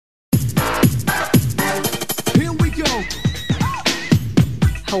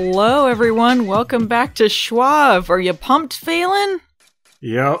Hello, everyone. Welcome back to Schwab. Are you pumped, Phelan?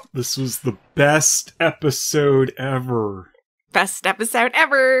 Yep, this was the best episode ever. Best episode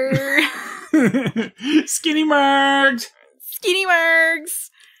ever! Skinny Margs! Skinny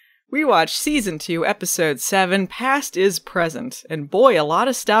Margs! We watched Season 2, Episode 7, Past is Present. And boy, a lot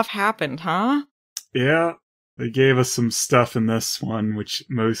of stuff happened, huh? Yeah, they gave us some stuff in this one, which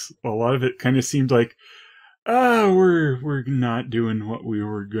a lot of it kind of seemed like, we're not doing what we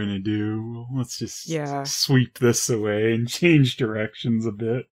were gonna do. Let's just sweep this away and change directions a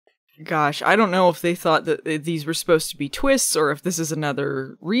bit. Gosh, I don't know if they thought that these were supposed to be twists or if this is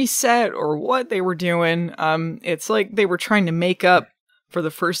another reset or what they were doing. It's like they were trying to make up for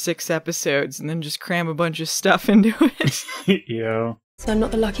the first 6 episodes and then just cram a bunch of stuff into it. Yeah. So I'm not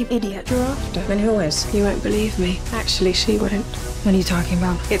the lucky idiot you're after. Then who is? You won't believe me. Actually, she won't. What are you talking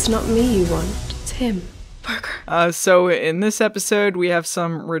about? It's not me you want. It's him. Parker. So in this episode, we have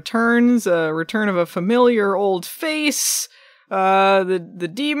some returns. A return of a familiar old face.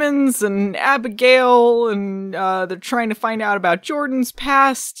 The demons and Abigail, and they're trying to find out about Jordan's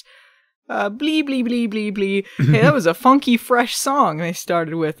past. Blee, blee, blee, blee, blee. Hey, that was a funky, fresh song they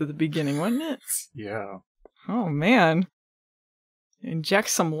started with at the beginning, wasn't it? Yeah. Oh, man. Inject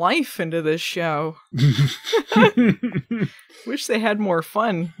some life into this show. Wish they had more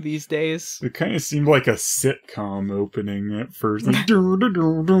fun these days. It kind of seemed like a sitcom opening at first. Like,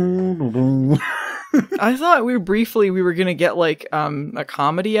 I thought we were gonna get like a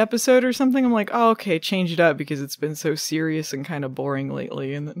comedy episode or something. I'm like, oh, okay, change it up because it's been so serious and kind of boring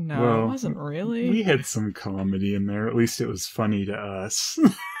lately. And no, it wasn't really. We had some comedy in there. At least it was funny to us.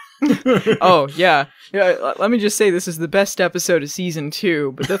 Oh, yeah. Let me just say this is the best episode of season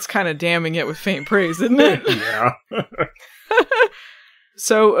 2, but that's kind of damning it with faint praise, isn't it? Yeah.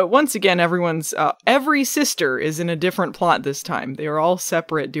 So, once again, every sister is in a different plot this time. They are all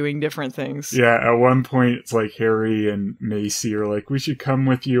separate, doing different things. Yeah, at one point, it's like Harry and Macy are like, we should come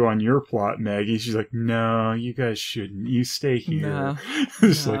with you on your plot, Maggie. She's like, no, you guys shouldn't. You stay here. Nah.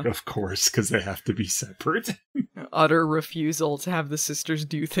 It's like, of course, because they have to be separate. Utter refusal to have the sisters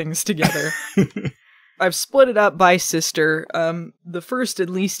do things together. I've split it up by sister. The first and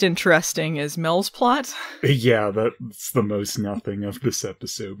least interesting is Mel's plot. Yeah, that's the most nothing of this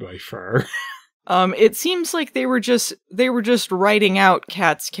episode by far. It seems like they were just writing out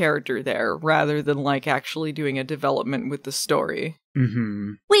Kat's character there, rather than like actually doing a development with the story.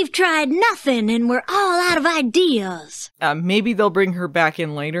 Mm-hmm. We've tried nothing and we're all out of ideas. Maybe they'll bring her back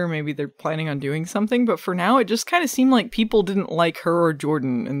in later. Maybe they're planning on doing something. But for now, it just kind of seemed like people didn't like her or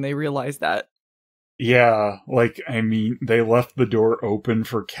Jordan, and they realized that. Yeah, they left the door open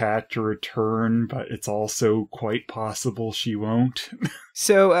for Kat to return, but it's also quite possible she won't.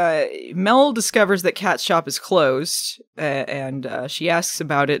 So, Mel discovers that Kat's shop is closed, and she asks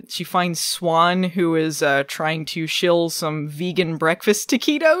about it. She finds Swan, who is trying to shill some vegan breakfast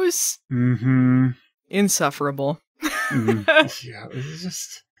taquitos. Mm-hmm. Insufferable. Yeah, it's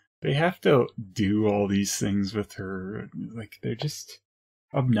just, they have to do all these things with her. Like, they're just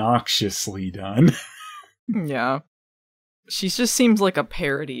obnoxiously done. Yeah. She just seems like a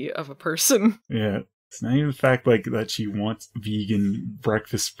parody of a person. Yeah. It's not even the fact like that she wants vegan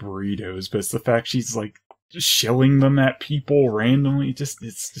breakfast burritos, but it's the fact she's like just shilling them at people randomly. It's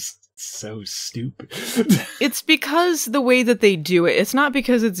just so stupid. It's because the way that they do it. It's not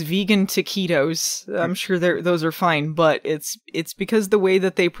because it's vegan taquitos. I'm sure those are fine, but it's because the way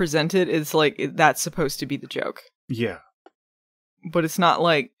that they present it is like that's supposed to be the joke. Yeah. But it's not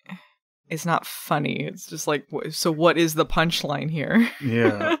funny. It's just like, so what is the punchline here?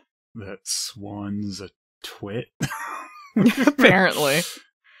 Yeah, that Swan's a twit. Apparently.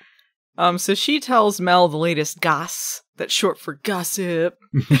 So she tells Mel the latest goss, that's short for gossip.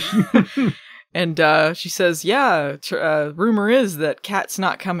 And she says, rumor is that Kat's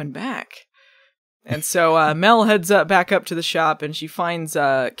not coming back. And so Mel heads back up to the shop, and she finds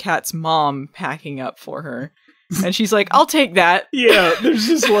Kat's mom packing up for her. And she's like, I'll take that. Yeah, there's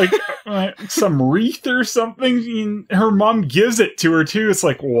just like some wreath or something. And her mom gives it to her too. It's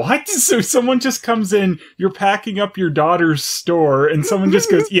like, what? So someone just comes in, you're packing up your daughter's store, and someone just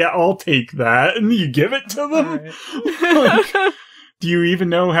goes, yeah, I'll take that. And you give it to them? Right. Like, do you even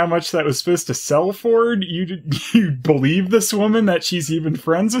know how much that was supposed to sell for? You believe this woman that she's even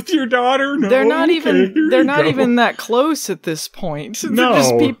friends with your daughter? No, they're not even that close at this point. No. They're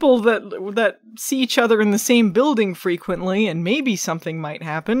just people that see each other in the same building frequently, and maybe something might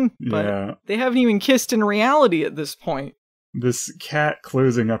happen. But they haven't even kissed in reality at this point. This Kat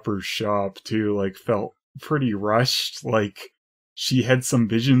closing up her shop too, like, felt pretty rushed. Like, she had some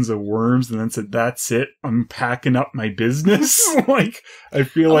visions of worms and then said, "That's it, I'm packing up my business." Like, I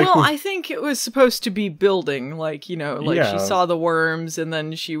feel like... Well, I think it was supposed to be building, like, you know, like she saw the worms and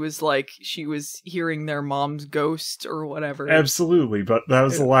then she was hearing their mom's ghost or whatever. Absolutely, but that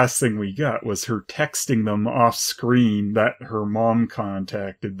was the last thing we got, was her texting them off screen that her mom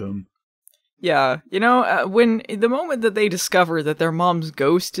contacted them. Yeah, you know, when the moment that they discover that their mom's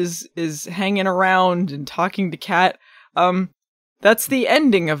ghost is hanging around and talking to Kat, that's the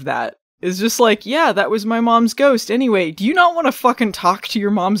ending of that. It's just like, yeah, that was my mom's ghost. Anyway, do you not want to fucking talk to your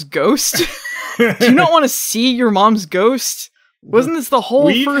mom's ghost? Do you not want to see your mom's ghost? Wasn't this the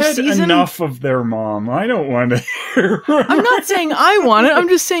whole first season? We've had enough of their mom. I don't want to hear her. I'm not saying I want it. I'm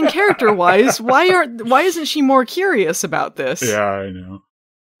just saying character-wise, why isn't she more curious about this? Yeah, I know.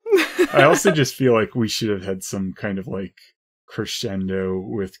 I also just feel like we should have had some kind of like crescendo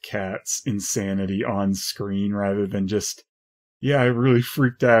with Kat's insanity on screen rather than just, yeah, I really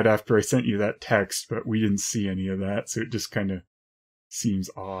freaked out after I sent you that text, but we didn't see any of that, so it just kind of seems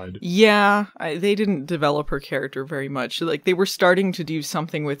odd. Yeah, they didn't develop her character very much. Like, they were starting to do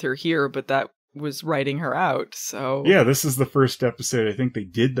something with her here, but that was writing her out, so... Yeah, this is the first episode I think they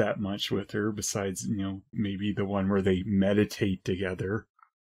did that much with her, besides, you know, maybe the one where they meditate together.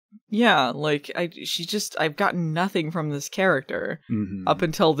 Yeah, like, I've gotten nothing from this character up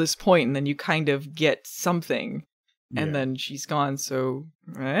until this point, and then you kind of get something, and then she's gone, so...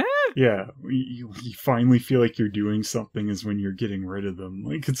 Yeah, you finally feel like you're doing something is when you're getting rid of them.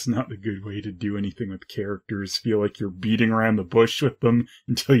 Like, it's not a good way to do anything with characters. Feel like you're beating around the bush with them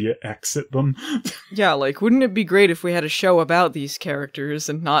until you exit them. Yeah, like, wouldn't it be great if we had a show about these characters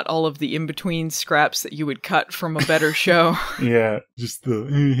and not all of the in-between scraps that you would cut from a better show? Yeah, just the,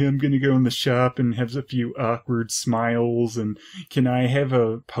 hey, I'm gonna go in the shop and have a few awkward smiles, and can I have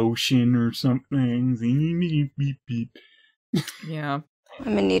a potion or something? Beep, beep, beep. Yeah.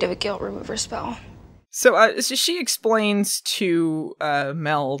 I'm in need of a guilt remover spell. So she explains to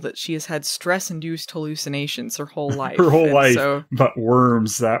Mel that she has had stress-induced hallucinations her whole life. Her whole life, but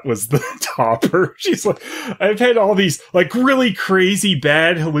worms, that was the topper. She's like, I've had all these like really crazy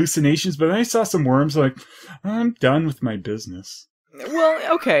bad hallucinations, but then I saw some worms, like, I'm done with my business.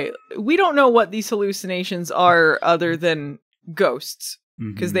 Well, okay, we don't know what these hallucinations are other than ghosts.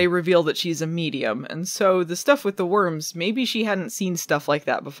 Because they reveal that she's a medium. And so the stuff with the worms, maybe she hadn't seen stuff like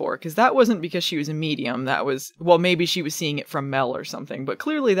that before. Because that wasn't because she was a medium. That was, well, maybe she was seeing it from Mel or something. But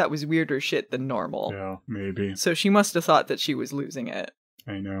clearly that was weirder shit than normal. Yeah, maybe. So she must have thought that she was losing it.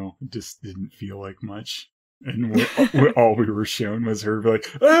 I know. It just didn't feel like much. And all we were shown was her like,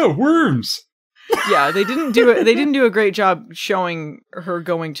 oh, worms! Yeah, they didn't do a great job showing her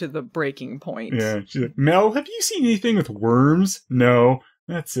going to the breaking point. Yeah, she's like, Mel, have you seen anything with worms? No.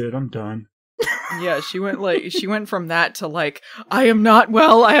 That's it, I'm done. Yeah, she went from that to like, I am not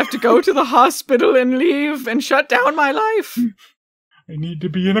well, I have to go to the hospital and leave and shut down my life. I need to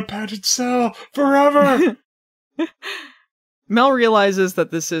be in a padded cell forever. Mel realizes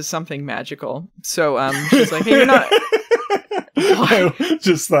that this is something magical. So she's like, hey, you're not...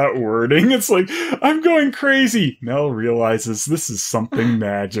 Just that wording. It's like, I'm going crazy. Mel realizes this is something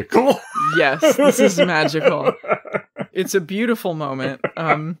magical. Yes, this is magical. It's a beautiful moment.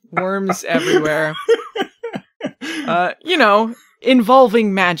 Worms everywhere. You know,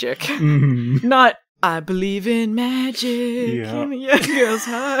 involving magic. Mm-hmm. Not, I believe in magic. Yeah. In the young girl's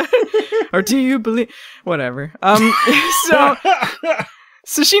heart. Or do you believe... Whatever.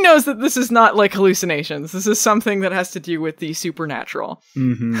 So she knows that this is not like hallucinations. This is something that has to do with the supernatural.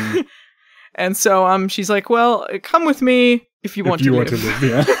 Mm-hmm. And so she's like, well, come with me if you want to live.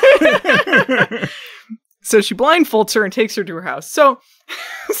 Yeah. So she blindfolds her and takes her to her house. So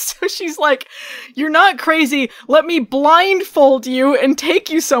she's like, you're not crazy. Let me blindfold you and take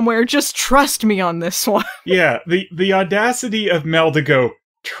you somewhere. Just trust me on this one. Yeah, the audacity of Mel to go,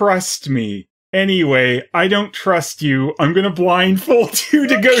 trust me. Anyway, I don't trust you. I'm gonna blindfold you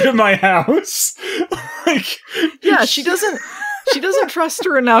to go to my house. Like, yeah, she doesn't trust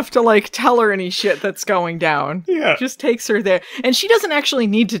her enough to like tell her any shit that's going down. Yeah, just takes her there, and she doesn't actually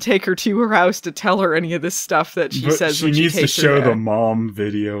need to take her to her house to tell her any of this stuff that she says. She needs to show the mom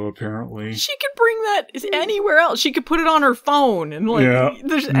video. Apparently, she could bring that anywhere else. She could put it on her phone, and like,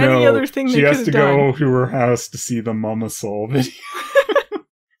 there's any other thing they could have done. She has to go to her house to see the Mama Soul video.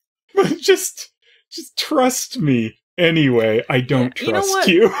 But just trust me. Anyway, I don't trust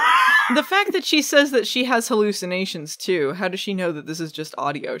you. The fact that she says that she has hallucinations too, how does she know that this is just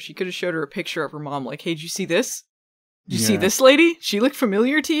audio? She could have showed her a picture of her mom, like, hey, did you see this? Did you see this lady? She looked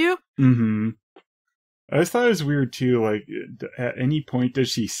familiar to you? Mm-hmm. I just thought it was weird too, like, at any point does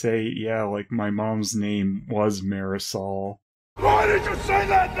she say, yeah, like, my mom's name was Marisol? Why did you say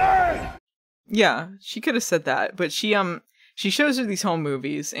that name? Yeah, she could have said that, but she shows her these home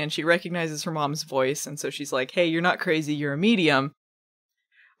movies, and she recognizes her mom's voice, and so she's like, hey, you're not crazy, you're a medium.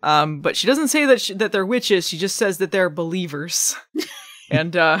 But she doesn't say that they're witches, she just says that they're believers.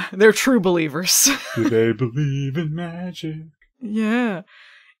 And they're true believers. Do they believe in magic? Yeah.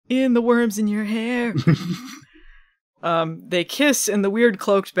 In the worms in your hair. They kiss in the weird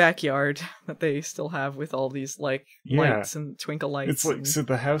cloaked backyard that they still have with all these lights and twinkle lights. It's like, so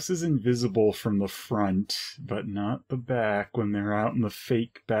the house is invisible from the front, but not the back when they're out in the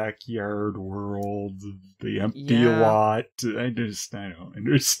fake backyard world, the empty lot. I don't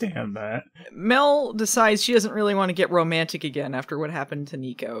understand that. Mel decides she doesn't really want to get romantic again after what happened to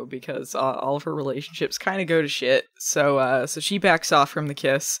Nico, because all of her relationships kind of go to shit. So she backs off from the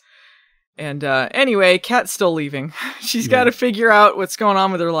kiss. And anyway, Kat's still leaving. She's got to figure out what's going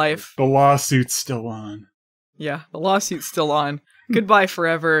on with her life. The lawsuit's still on. Yeah, the lawsuit's still on. Goodbye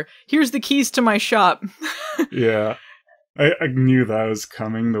forever. Here's the keys to my shop. Yeah. I knew that was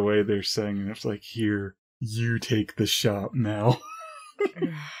coming, the way they're saying it. It's like, here, you take the shop now.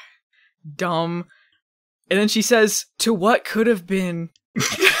 Dumb. And then she says, to what could have been.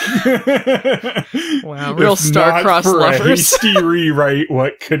 Wow, real star-crossed lovers. A hasty rewrite,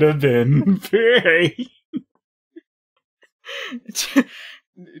 what could have been.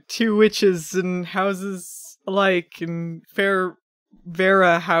 Two witches and houses alike and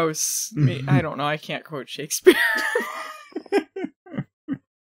Vera house. I don't know, I can't quote Shakespeare.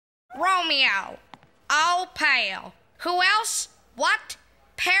 Romeo. Oh, pale. Who else? What?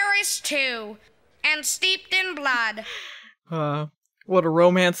 Paris too. And steeped in blood. What a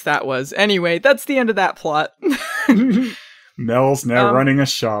romance that was. Anyway, that's the end of that plot. Mel's now running a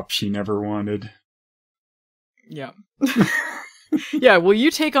shop she never wanted. Yeah. Yeah, will you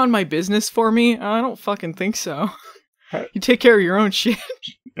take on my business for me? I don't fucking think so. You take care of your own shit.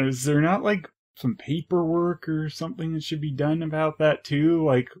 Is there not, some paperwork or something that should be done about that,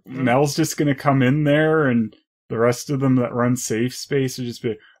 too? Mel's just gonna come in there, and the rest of them that run Safe Space will just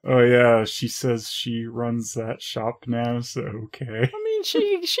be, oh yeah, she says she runs that shop now, so okay. I mean,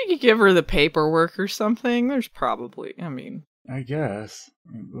 she could give her the paperwork or something. There's probably, I guess.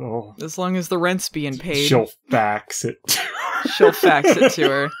 Oh. As long as the rent's being paid. She'll fax it. She'll fax it to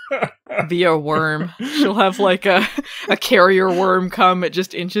her via worm. She'll have a carrier worm come. It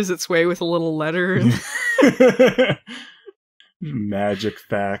just inches its way with a little letter. Magic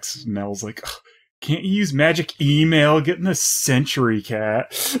fax. Mel's like, oh, can't you use magic email? Get in the Century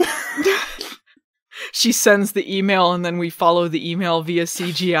Cat. She sends the email, and then we follow the email via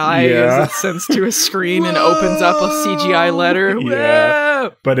CGI as it sends to a screen and opens up a CGI letter. Yeah.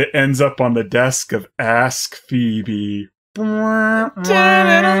 Whoa! But it ends up on the desk of Ask Phoebe. The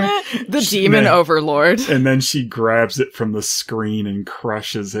demon overlord. And then she grabs it from the screen and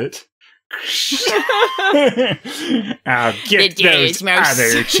crushes it. I'll get those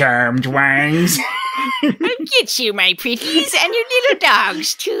other charmed wangs. I'll get you, my pretties, and your little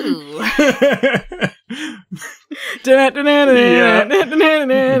dogs, too. Maybe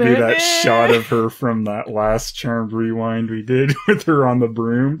that shot of her from that last Charmed Rewind we did with her on the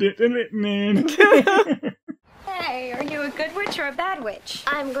broom. Hey, are you a good witch or a bad witch?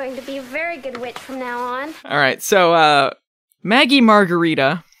 I'm going to be a very good witch from now on. Alright, so, Maggie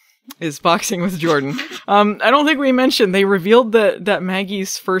Margarita is boxing with Jordan. I don't think we mentioned, they revealed that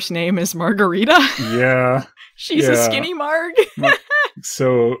Maggie's first name is Margarita. Yeah. She's a skinny Marg.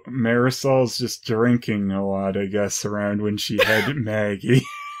 So Marisol's just drinking a lot, I guess, around when she had Maggie.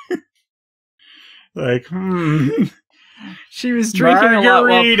 She was drinking Margarita! a lot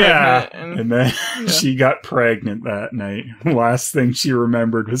while pregnant. And then she got pregnant that night. Last thing she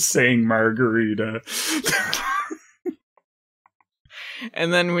remembered was saying Margarita.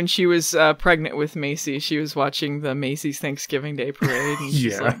 And then when she was pregnant with Macy, she was watching the Macy's Thanksgiving Day Parade. And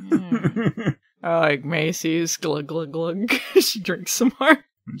she's like, I like Macy's, glug, glug, glug. She drinks some more.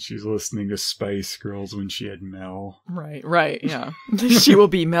 And she's listening to Spice Girls when she had Mel. Right, yeah. She will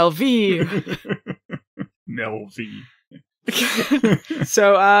be Mel V. Mel V.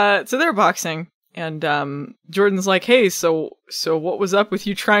 So they're boxing. And Jordan's like, hey, so what was up with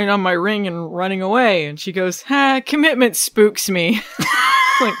you trying on my ring and running away? And she goes, commitment spooks me.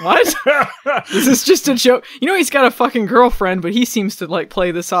 Like, what? This is just a joke. You know, he's got a fucking girlfriend, but he seems to play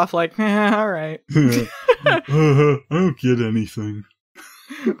this off like, all right. I don't get anything.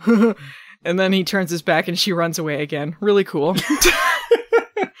 And then he turns his back and she runs away again. Really cool.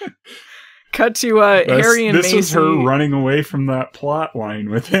 Cut to Harry and Macy. This was her running away from that plot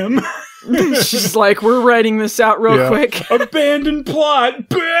line with him. She's like, we're writing this out real quick. Abandoned plot.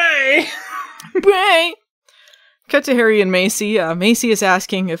 Bay. Bay. Cut to Harry and Macy. Macy is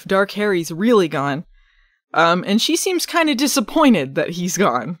asking if Dark Harry's really gone. And she seems kind of disappointed that he's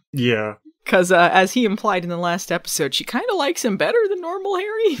gone. Yeah. Because as he implied in the last episode, she kind of likes him better than normal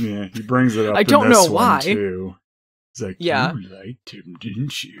Harry. Yeah, he brings it up I don't in this know why. one, too. He's like, yeah. You liked him,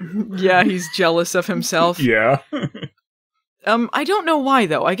 didn't you? Yeah, he's jealous of himself. Yeah. I don't know why,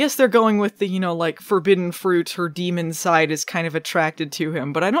 though. I guess they're going with the, forbidden fruit, her demon side is kind of attracted to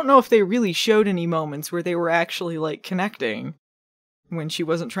him. But I don't know if they really showed any moments where they were actually, connecting. When she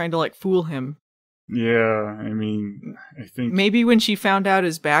wasn't trying to, fool him. Yeah, I mean, I think... Maybe when she found out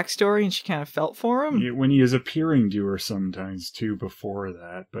his backstory and she kind of felt for him? Yeah, when he is appearing to her sometimes, too, before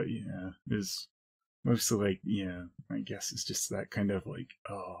that. But, yeah, is mostly, I guess it's just that kind of,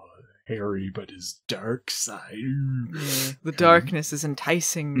 Harry, but his dark side. Yeah, the darkness is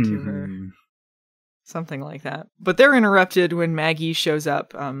enticing to her. Something like that. But they're interrupted when Maggie shows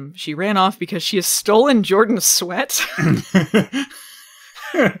up. She ran off because she has stolen Jordan's sweat.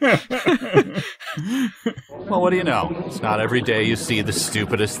 Well, what do you know? It's not every day you see the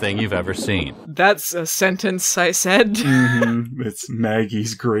stupidest thing you've ever seen. That's a sentence I said. It's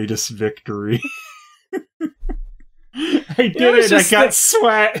Maggie's greatest victory. I did it! I got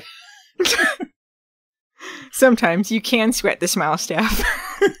sweat! Sometimes you can sweat the smile staff.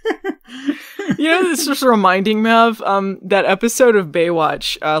 This was reminding me of that episode of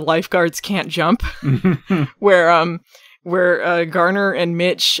Baywatch, Lifeguards Can't Jump, where Garner and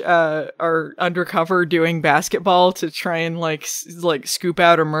Mitch are undercover doing basketball to try and scoop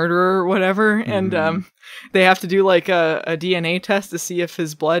out a murderer or whatever, and they have to do a DNA test to see if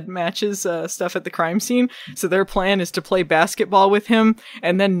his blood matches stuff at the crime scene. So their plan is to play basketball with him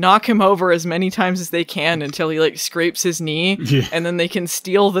and then knock him over as many times as they can until he scrapes his knee, and then they can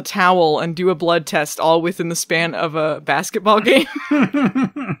steal the towel and do a blood test all within the span of a basketball game.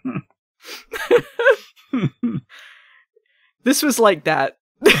 This was like that.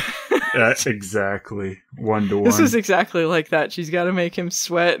 That's exactly 1-to-1. This was exactly like that. She's got to make him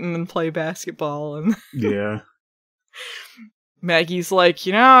sweat and then play basketball. And yeah. Maggie's like,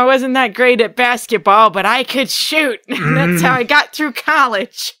 I wasn't that great at basketball, but I could shoot. That's how I got through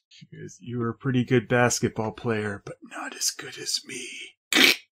college. She goes, you were a pretty good basketball player, but not as good as me.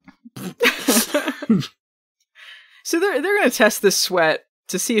 So they're going to test this sweat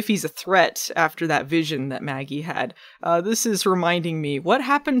to see if he's a threat after that vision that Maggie had. This is reminding me, what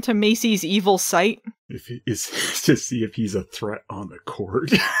happened to Macy's evil sight? If it is to see if he's a threat on the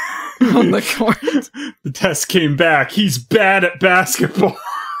court. On the court. The test came back. He's bad at basketball.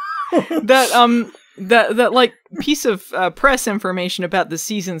 That piece of press information about the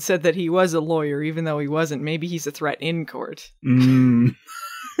season said that he was a lawyer, even though he wasn't. Maybe he's a threat in court.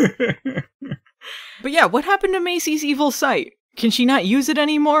 But yeah, what happened to Macy's evil sight? Can she not use it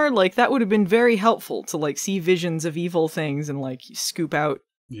anymore? That would have been very helpful to, see visions of evil things and, scoop out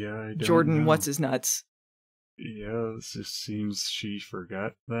Jordan what's-his-nuts. Yeah, it just seems she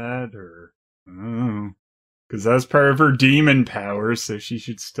forgot that, or... I don't know. Because that's part of her demon power, so she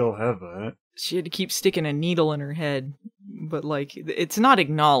should still have that. She had to keep sticking a needle in her head. But, it's not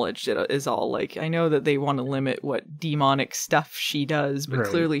acknowledged is all. I know that they want to limit what demonic stuff she does, but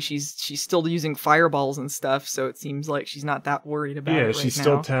clearly she's still using fireballs and stuff, so it seems like she's not that worried about it right she's now.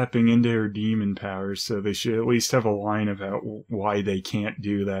 Still tapping into her demon powers, so they should at least have a line about why they can't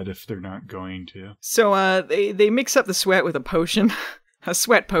do that if they're not going to. So, they mix up the sweat with a potion. A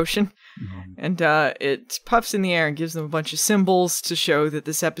sweat potion. And it puffs in the air and gives them a bunch of symbols to show that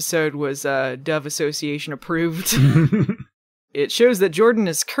this episode was Dove Association approved. It shows that Jordan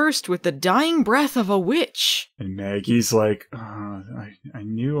is cursed with the dying breath of a witch. And Maggie's like, I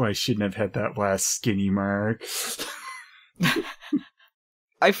knew I shouldn't have had that last skinny mark.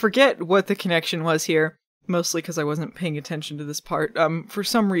 I forget what the connection was here, mostly because I wasn't paying attention to this part. For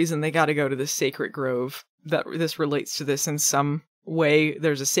some reason, they got to go to this sacred grove. That this relates to this in some way.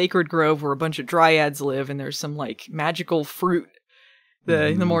 There's a sacred grove where a bunch of dryads live, and there's some magical fruit.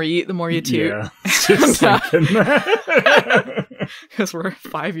 The more you eat, the more you toot. Yeah, just thinking that. Because we're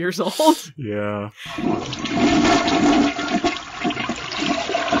 5 years old. Yeah.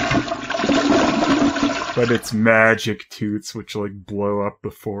 But it's magic toots, which blow up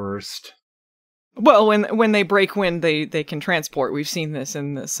the forest. Well, when they break wind, they can transport. We've seen this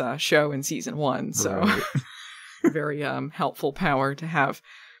in this show in season 1, so right. Very helpful power to have.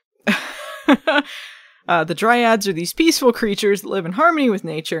 The dryads are these peaceful creatures that live in harmony with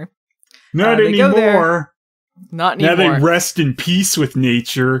nature. Not anymore. Not anymore. Now they rest in peace with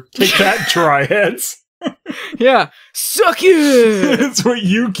nature. Take that, dryads. Yeah, suck it. That's what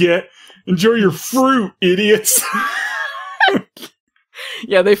you get. Enjoy your fruit, idiots.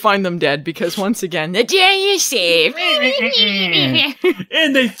 Yeah, they find them dead because once again, the day is safe.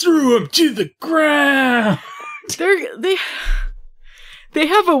 And they threw him to the ground. They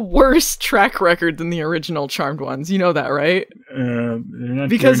have a worse track record than the original Charmed ones. You know that, right? They're not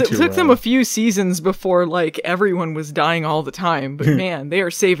because doing it too took them well. a few seasons before, like, everyone was dying all the time. But man, they are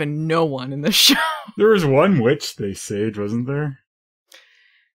saving no one in this show. There was one witch they saved, wasn't there?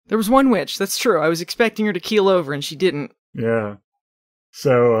 There was one witch, that's true. I was expecting her to keel over, and she didn't. Yeah.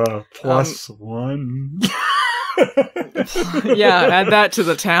 So, plus one. Yeah, add that to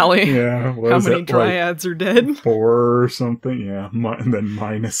the tally. Yeah. How many dryads are dead? Like 4 or something, yeah. And then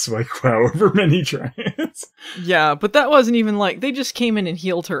minus, like, however many dryads. Yeah, but that wasn't even like, they just came in and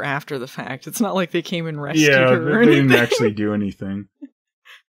healed her after the fact. It's not like they came and rescued her or they anything. didn't actually do anything.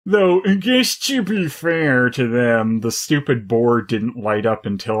 Though, I guess to be fair to them, the stupid board didn't light up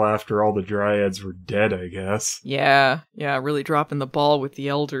until after all the dryads were dead, I guess. Yeah, really dropping the ball with the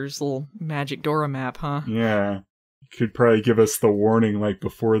Elders' little magic Dora map, huh? Yeah. Could probably give us the warning, like,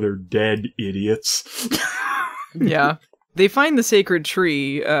 before they're dead, idiots. Yeah. They find the sacred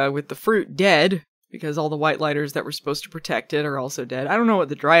tree with the fruit dead, because all the White Lighters that were supposed to protect it are also dead. I don't know what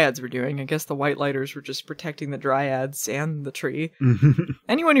the Dryads were doing. I guess the White Lighters were just protecting the Dryads and the tree.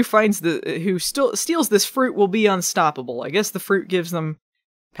 Anyone who steals this fruit will be unstoppable. I guess the fruit gives them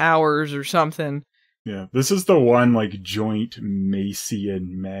powers or something. Yeah, this is the one, like, joint Macy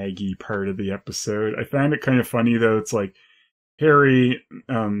and Maggie part of the episode. I found it kind of funny, though. It's like, Harry,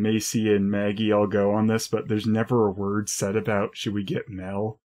 Macy, and Maggie all go on this, but there's never a word said about, should we get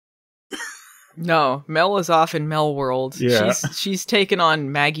Mel? No, Mel is off in Mel World. Yeah. She's taken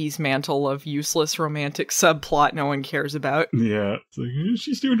on Maggie's mantle of useless romantic subplot no one cares about. Yeah, it's like,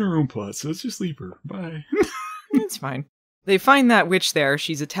 she's doing her own plot, so let's just leave her. Bye. It's fine. They find that witch there.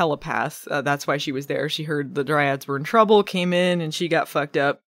 She's a telepath. That's why she was there. She heard the Dryads were in trouble, came in, and she got fucked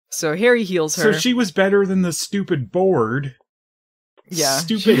up. So Harry heals her. So she was better than the stupid board. Yeah.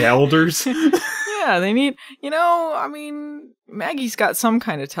 Stupid elders. Yeah, they need, Maggie's got some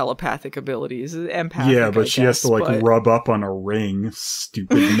kind of telepathic abilities, empathic. Yeah, but she has to, like, rub up on a ring.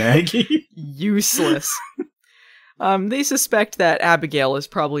 Stupid Maggie. Useless. They suspect that Abigail is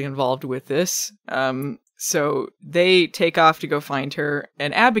probably involved with this. So they take off to go find her,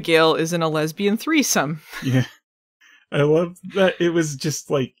 and Abigail is in a lesbian threesome. Yeah. I love that it was just,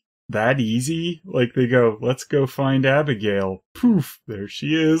 like, that easy. Like, they go, let's go find Abigail. Poof, there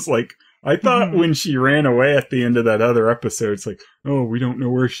she is. Like, I thought when she ran away at the end of that other episode, it's like, oh, we don't know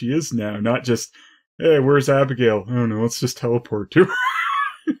where she is now. Not just, hey, where's Abigail? I don't know, let's just teleport to her.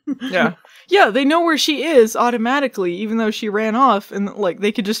 Yeah. Yeah, they know where she is automatically, even though she ran off, and, like,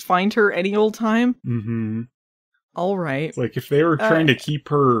 they could just find her any old time. Mm-hmm. All right. It's like, if they were trying to keep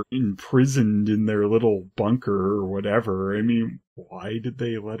her imprisoned in their little bunker or whatever, I mean, why did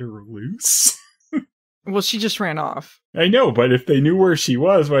they let her loose? Well, she just ran off. I know, but if they knew where she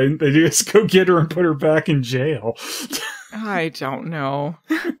was, why didn't they just go get her and put her back in jail? I don't know.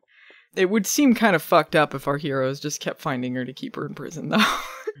 It would seem kind of fucked up if our heroes just kept finding her to keep her in prison, though.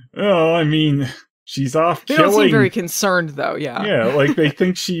 Oh, I mean, she's off they killing. Don't seem very concerned, though, yeah. Yeah, like, they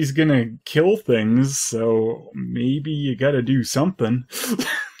think she's gonna kill things, so maybe you gotta do something.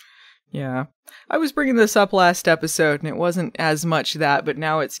 Yeah. I was bringing this up last episode, and it wasn't as much that, but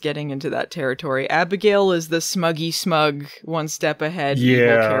now it's getting into that territory. Abigail is the smuggy smug, one step ahead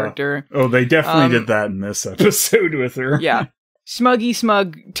evil character. Oh, they definitely did that in this episode with her. Yeah. Smuggy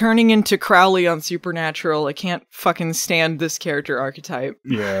smug, turning into Crowley on Supernatural. I can't fucking stand this character archetype.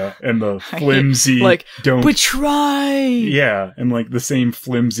 Yeah, and the flimsy, like, don't... betray! Yeah, and, like, the same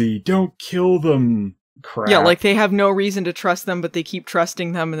flimsy, don't kill them crap. Yeah, like, they have no reason to trust them, but they keep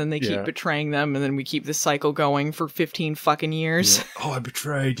trusting them, and then they keep betraying them, and then we keep this cycle going for 15 fucking years. Yeah. Oh, I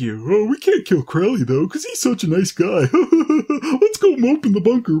betrayed you. Oh, we can't kill Crowley, though, because he's such a nice guy. Let's go mope in the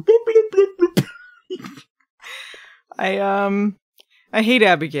bunker. I hate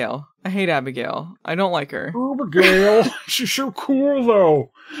Abigail. I don't like her. Abigail, she's so cool,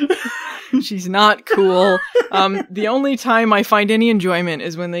 though. She's not cool. The only time I find any enjoyment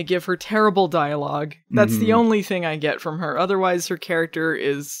is when they give her terrible dialogue. That's the only thing I get from her. Otherwise, her character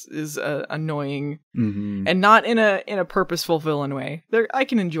is annoying, and not in a purposeful villain way. I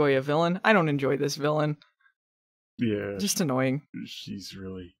can enjoy a villain. I don't enjoy this villain. Yeah. Just annoying. She's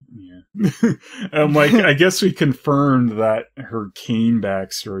really, like, I guess we confirmed that her Kane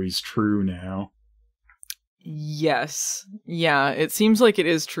backstory's true now. Yes. Yeah, it seems like it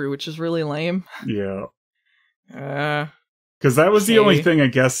is true, which is really lame. Yeah. Because that was the only thing, I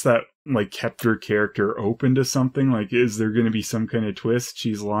guess, that like kept her character open to something. Like, is there going to be some kind of twist?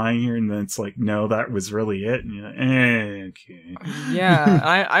 She's lying here, and then it's like, no, that was really it. And you're like, okay. Yeah,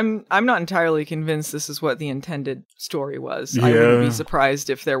 I'm not entirely convinced this is what the intended story was. Yeah. I wouldn't be surprised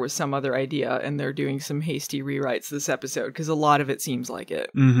if there was some other idea and they're doing some hasty rewrites this episode, because a lot of it seems like it.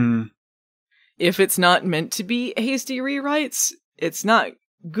 Mm-hmm. If it's not meant to be hasty rewrites, it's not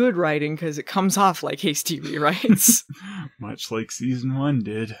good writing because it comes off like hasty rewrites. Much like season 1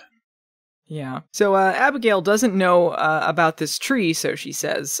 did. Yeah. So Abigail doesn't know about this tree, so she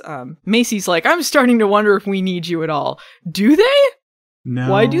says. Macy's like, I'm starting to wonder if we need you at all. Do they? No.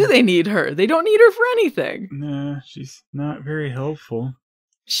 Why do they need her? They don't need her for anything. Nah, she's not very helpful.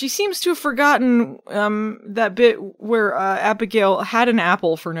 She seems to have forgotten that bit where Abigail had an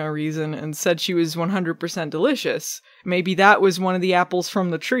apple for no reason and said she was 100% delicious. Maybe that was one of the apples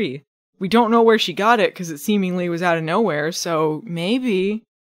from the tree. We don't know where she got it because it seemingly was out of nowhere, so maybe.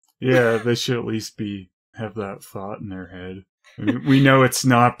 Yeah, they should at least have that thought in their head. I mean, we know it's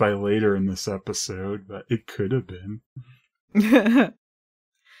not by later in this episode, but it could have been.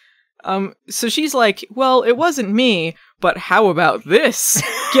 So she's like, well, it wasn't me, but how about this?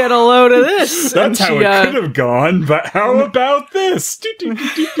 Get a load of this. That's how it could have gone, but how about this?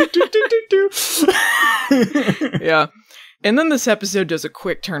 Yeah. And then this episode does a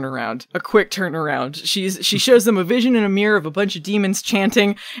quick turnaround. She shows them a vision in a mirror of a bunch of demons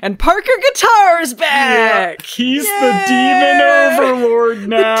chanting, and Parker Guitar is back! Yeah, he's the demon overlord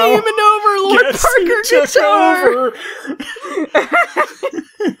now! The demon overlord, Guess Parker Guitar!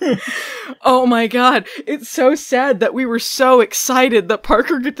 Oh my god, it's so sad that we were so excited that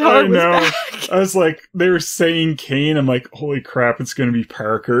Parker Guitar was back. I was like, they were saying Kane, I'm like, holy crap, it's gonna be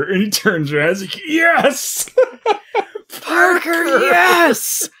Parker. And he turns around, he's like, yes! Parker,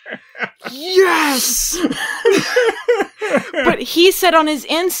 yes! Yes! But he said on his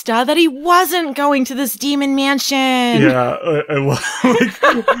Insta that he wasn't going to this demon mansion. Yeah,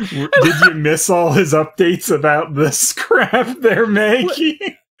 did you miss all his updates about this crap there, Maggie?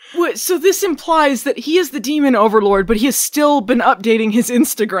 What, so this implies that he is the demon overlord, but he has still been updating his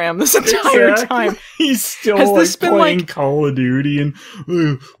Instagram this entire time. He's still playing Call of Duty and,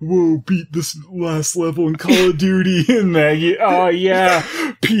 whoa, beat this last level in Call of Duty. And Maggie, oh yeah,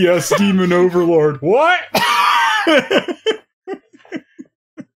 P.S. Demon Overlord. What?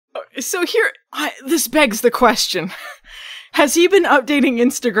 So here, this begs the question. Has he been updating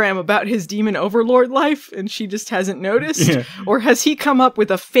Instagram about his demon overlord life and she just hasn't noticed? Yeah. Or has he come up with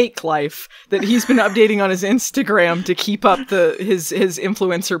a fake life that he's been updating on his Instagram to keep up his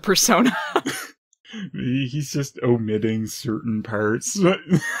influencer persona? He's just omitting certain parts.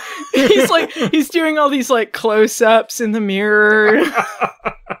 He's doing all these like close-ups in the mirror.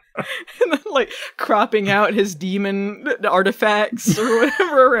 And then, like, cropping out his demon artifacts or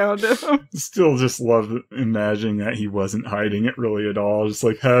whatever around him. Still just love imagining that he wasn't hiding it really at all. Just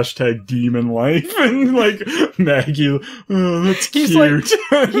like, hashtag demon life. And, like, Maggie, oh, that's cute.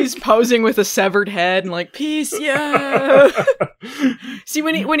 Like, he's posing with a severed head and, like, peace, yeah. See,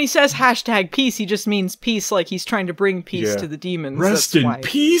 when he says hashtag peace, he just means peace, like he's trying to bring peace to the demons. Rest in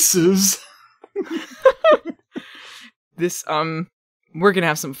pieces. This, we're gonna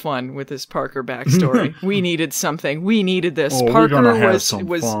have some fun with this Parker backstory. We needed something. We needed this. Oh, Parker we're gonna have some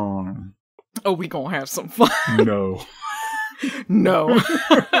fun. Oh, we gonna have some fun. No. No.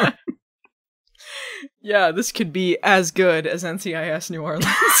 Yeah, this could be as good as NCIS New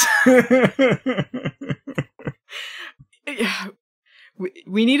Orleans. Yeah.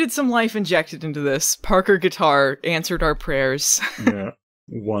 We needed some life injected into this. Parker Guitar answered our prayers. Yeah.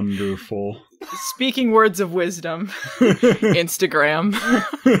 Wonderful. Speaking words of wisdom. Instagram.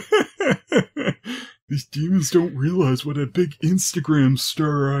 These demons don't realize what a big Instagram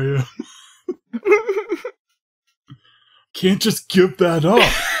star I am. Can't just give that up.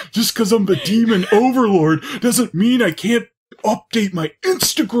 Just because I'm the demon overlord doesn't mean I can't update my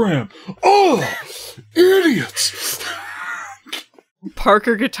Instagram. Oh, idiots.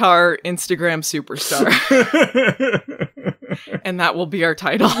 Parker Guitar Instagram superstar. And that will be our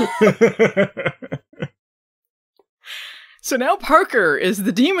title. So now Parker is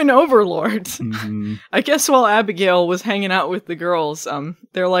the demon overlord. Mm-hmm. I guess while Abigail was hanging out with the girls,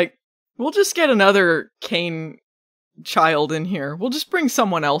 they're like, we'll just get another Kane child in here. We'll just bring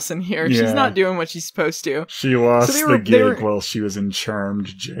someone else in here. Yeah. She's not doing what she's supposed to. She lost the gig while she was in charmed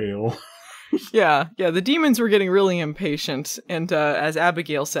jail. Yeah, the demons were getting really impatient, and as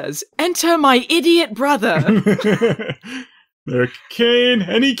Abigail says, enter my idiot brother! There, Kane,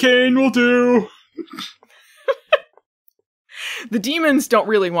 any Kane will do! The demons don't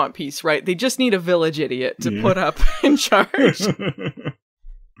really want peace, right? They just need a village idiot to put up in charge.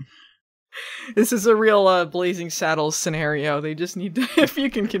 This is a real Blazing Saddles scenario. They just need to, if you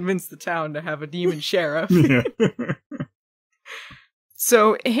can convince the town to have a demon sheriff. Yeah.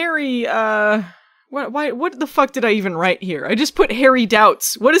 So Harry, what the fuck did I even write here? I just put Harry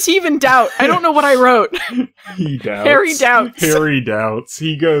doubts. What does he even doubt? I don't know what I wrote. He doubts. Harry doubts. Harry doubts.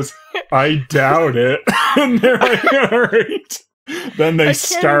 He goes, I doubt it. And they're like, all right. Then they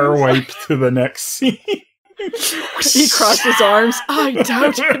star wipe to the next scene. He crossed his arms. I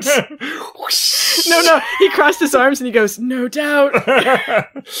doubt it. No, he crossed his arms and he goes, no doubt.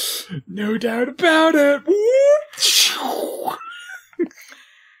 No doubt about it.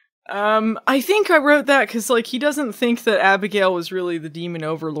 I think I wrote that because, like, he doesn't think that Abigail was really the demon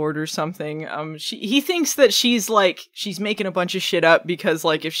overlord or something. He thinks that she's making a bunch of shit up because,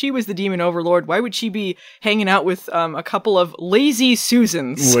 like, if she was the demon overlord, why would she be hanging out with a couple of lazy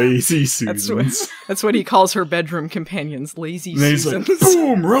Susans? Lazy Susans. That's what he calls her bedroom companions, lazy and he's Susans. like,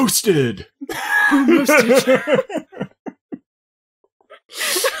 boom, roasted. Boom, roasted.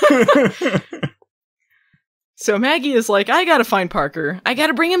 So Maggie is like, I gotta find Parker. I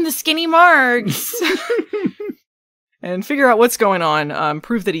gotta bring him the skinny marks. And figure out what's going on.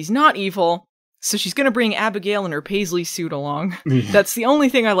 Prove that he's not evil. So she's gonna bring Abigail in her paisley suit along. Yeah. That's the only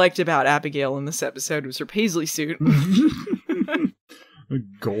thing I liked about Abigail in this episode was her paisley suit.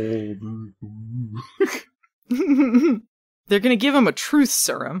 Gold. They're gonna give him a truth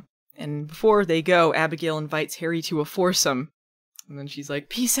serum. And before they go, Abigail invites Harry to a foursome. And then she's like,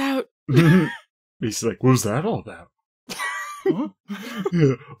 peace out. He's like, what was that all about? Huh?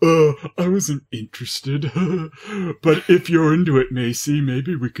 Yeah, I wasn't interested. But if you're into it, Macy,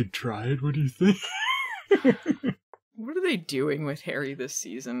 maybe we could try it. What do you think? What are they doing with Harry this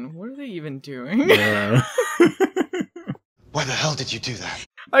season? What are they even doing? Yeah. Why the hell did you do that?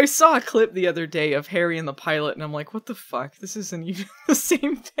 I saw a clip the other day of Harry and the pilot, and I'm like, what the fuck? This isn't even the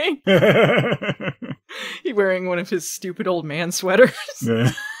same thing. He's wearing one of his stupid old man sweaters.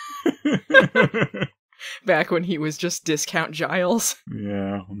 Yeah. Back when he was just Discount Giles.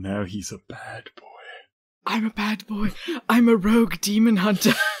 Yeah, well, now he's a bad boy. I'm a bad boy. I'm a rogue demon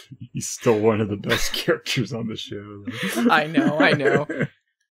hunter. He's still one of the best characters on the show. I know.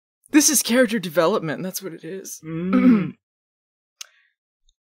 This is character development. That's what it is.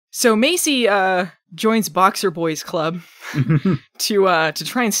 So Macy joins Boxer Boys Club to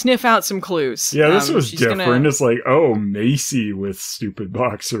try and sniff out some clues. Yeah, this was different. It's like, oh, Macy with stupid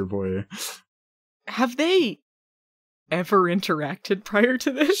Boxer Boy. Have they ever interacted prior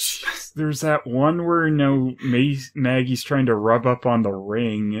to this? There's that one where Maggie's trying to rub up on the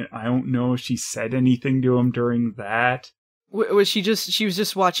ring. I don't know if she said anything to him during that. Was she was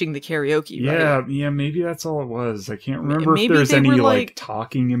just watching the karaoke, right? Yeah, maybe that's all it was. I can't remember if there's any like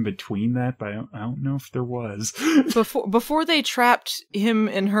talking in between that, but I don't know if there was. Before they trapped him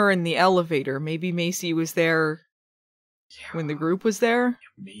and her in the elevator, maybe Macy was there when the group was there?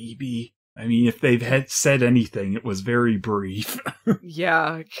 Maybe. I mean, if they've had said anything, it was very brief.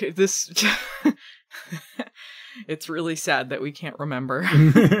 Yeah, this it's really sad that we can't remember.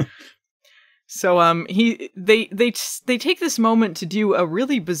 So they take this moment to do a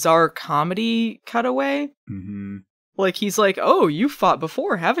really bizarre comedy cutaway. Mm-hmm. Like he's like, "Oh, you fought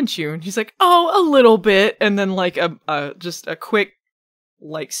before, haven't you?" And he's like, "Oh, a little bit." And then like just a quick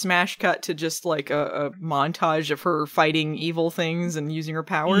like smash cut to just like a montage of her fighting evil things and using her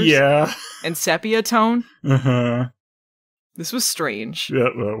powers. Yeah. And sepia tone. Uh-huh. This was strange. Yeah,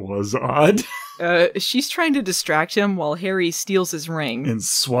 that was odd. She's trying to distract him while Harry steals his ring. And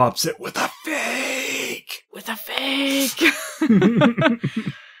swaps it with a fake! With a fake!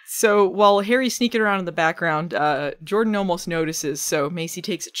 So while Harry's sneaking around in the background, Jordan almost notices, so Macy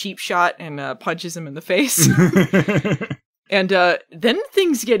takes a cheap shot and punches him in the face. And then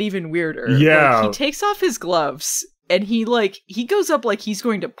things get even weirder. Yeah. Like, he takes off his gloves. And he goes up like he's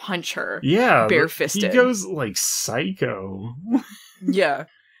going to punch her. Yeah. Barefisted. He goes like psycho. Yeah.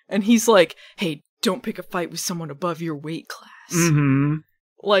 And he's like, hey, don't pick a fight with someone above your weight class. Mm-hmm.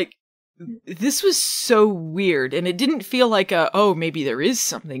 Like, this was so weird. And it didn't feel like maybe there is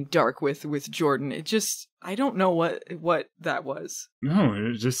something dark with Jordan. It just, I don't know what that was. No,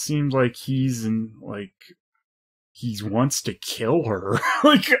 it just seemed like he wants to kill her.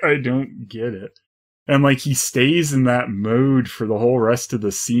 Like, I don't get it. And, like, he stays in that mode for the whole rest of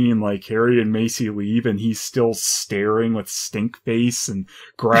the scene. Like, Harry and Macy leave, and he's still staring with stink face and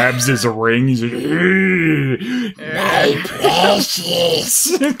grabs his ring. He's like, my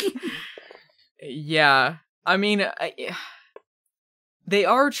precious! Yeah. I mean, they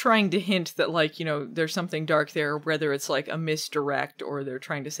are trying to hint that, like, you know, there's something dark there, whether it's, like, a misdirect or they're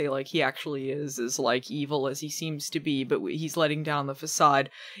trying to say, like, he actually is as, like, evil as he seems to be, but he's letting down the facade.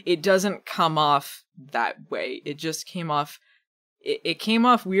 It doesn't come off that way. It just came off... It came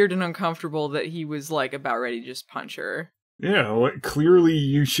off weird and uncomfortable that he was, like, about ready to just punch her. Yeah, like, clearly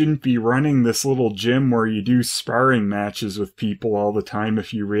you shouldn't be running this little gym where you do sparring matches with people all the time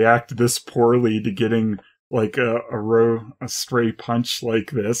if you react this poorly to getting... like a stray punch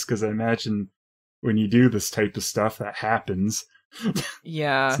like this, because I imagine when you do this type of stuff, that happens.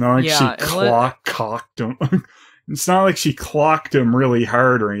 Yeah. It's not like she cocked him. It's not like she clocked him really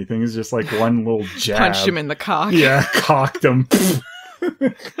hard or anything. It's just like one little jab. Punched him in the cock. Yeah, cocked him.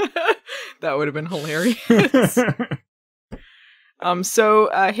 That would have been hilarious. So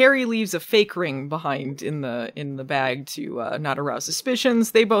Harry leaves a fake ring behind in the bag to not arouse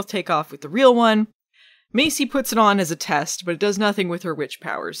suspicions. They both take off with the real one. Macy puts it on as a test, but it does nothing with her witch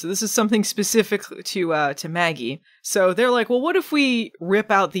powers. So this is something specific to Maggie. So they're like, well, what if we rip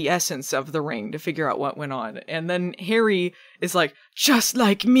out the essence of the ring to figure out what went on? And then Harry is like, just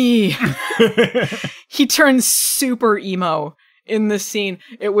like me. He turns super emo in this scene.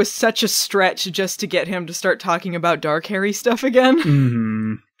 It was such a stretch just to get him to start talking about Dark Harry stuff again.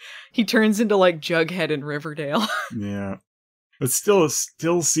 Mm-hmm. He turns into like Jughead in Riverdale. Yeah. But still, it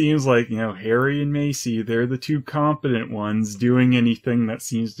still seems like, you know, Harry and Macy, they're the two competent ones doing anything that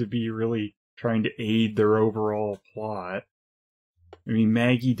seems to be really trying to aid their overall plot. I mean,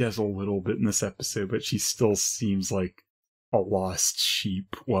 Maggie does a little bit in this episode, but she still seems like a lost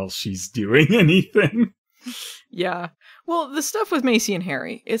sheep while she's doing anything. Yeah. Well, the stuff with Macy and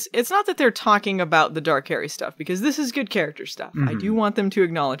Harry, it's not that they're talking about the Dark Harry stuff, because this is good character stuff. Mm-hmm. I do want them to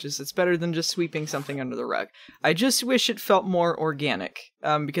acknowledge this. It's better than just sweeping something under the rug. I just wish it felt more organic,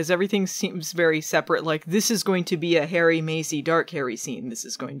 because everything seems very separate. Like, this is going to be a Harry, Macy, Dark Harry scene. This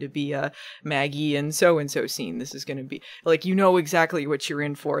is going to be a Maggie and so scene. This is going to be, like, you know exactly what you're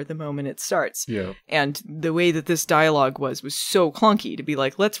in for the moment it starts. Yeah. And the way that this dialogue was so clunky to be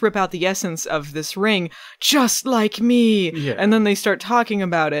like, let's rip out the essence of this ring, just like me. Yeah. And then they start talking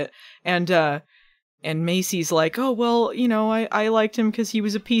about it, and Macy's like, oh, well, you know, I liked him because he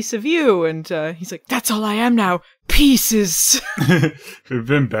was a piece of you, and he's like, that's all I am now, pieces. It would have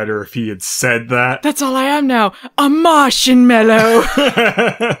been better if he had said that. That's all I am now, a marshmallow.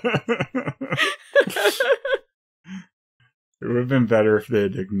 It would have been better if they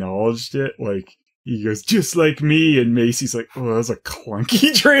had acknowledged it, like, he goes, just like me, and Macy's like, oh, that was a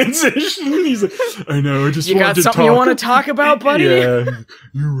clunky transition. He's like, I know, I just you wanted to talk. You got something you want to talk about, buddy? Yeah,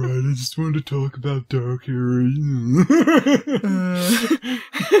 you're right, I just wanted to talk about Dark Harry.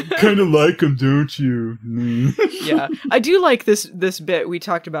 Kind of like him, don't you? Yeah, I do like this bit we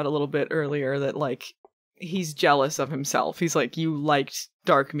talked about a little bit earlier, that, like, he's jealous of himself. He's like, you liked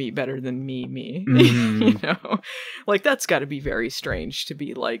Dark me better than me. Mm-hmm. You know? Like, that's gotta be very strange to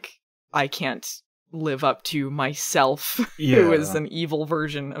be like, I can't live up to myself, who is an evil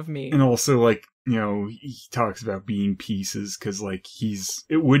version of me. And also, like, you know, he talks about being pieces, because, like,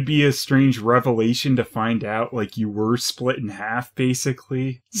 it would be a strange revelation to find out, like, you were split in half,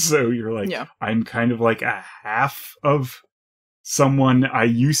 basically. So you're like, I'm kind of like a half of someone I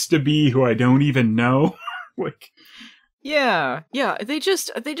used to be who I don't even know. Like, yeah, they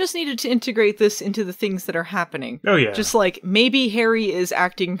just needed to integrate this into the things that are happening. Oh, yeah. Just like, maybe Harry is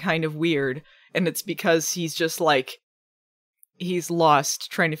acting kind of weird, and it's because he's just like, he's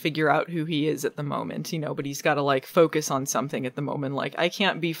lost trying to figure out who he is at the moment, you know, but he's got to, like, focus on something at the moment. Like, I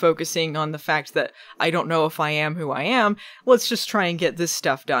can't be focusing on the fact that I don't know if I am who I am. Let's just try and get this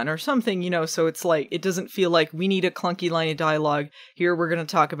stuff done or something, you know, so it's like, it doesn't feel like we need a clunky line of dialogue. Here, we're going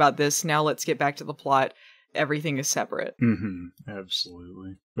to talk about this. Now let's get back to the plot. Everything is separate. Mm-hmm.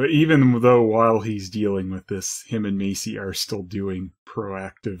 Absolutely. But even though while he's dealing with this, him and Macy are still doing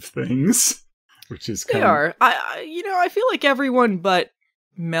proactive things, which is kind of... I feel like everyone but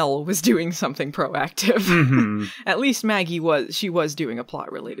Mel was doing something proactive. Mm-hmm. At least Maggie was doing a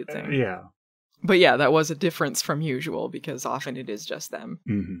plot-related thing. Yeah. But yeah, that was a difference from usual, because often it is just them.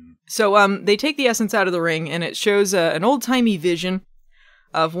 Mm-hmm. So they take the essence out of the ring, and it shows an old-timey vision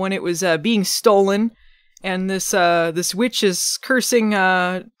of when it was being stolen. And this witch is cursing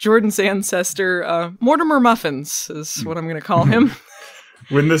Jordan's ancestor, Mortimer Muffins, is what I'm going to call him.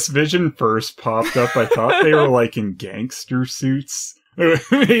 When this vision first popped up, I thought they were, like, in gangster suits.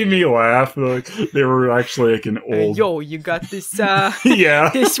 It made me laugh. Like, they were actually, like, an old... yo, you got this, yeah.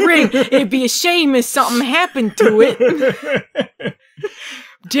 this ring. It'd be a shame if something happened to it.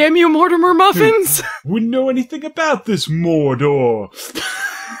 Damn you, Mortimer Muffins! Wouldn't know anything about this Mordor.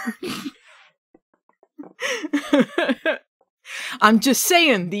 I'm just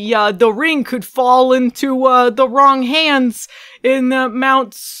saying, the ring could fall into the wrong hands in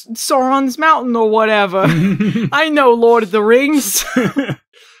Mount Sauron's mountain or whatever. I know Lord of the Rings.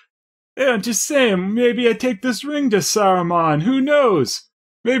 Yeah, just saying, maybe I take this ring to Saruman. Who knows?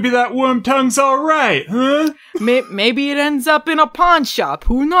 Maybe that worm tongue's alright, huh? Maybe it ends up in a pawn shop.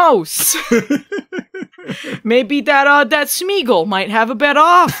 Who knows? Maybe that Smeagol might have a better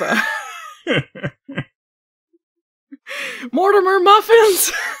offer. Mortimer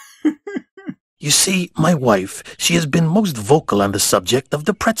muffins! You see, my wife, she has been most vocal on the subject of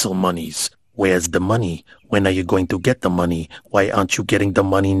the pretzel monies. Where's the money? When are you going to get the money? Why aren't you getting the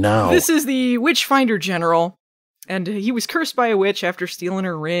money now? This is the Witchfinder General, and he was cursed by a witch after stealing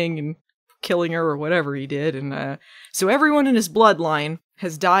her ring and killing her or whatever he did, and so everyone in his bloodline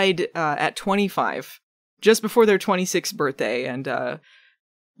has died at 25, just before their 26th birthday, and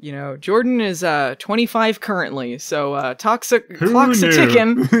you know, Jordan is 25 currently, so toxic clock's a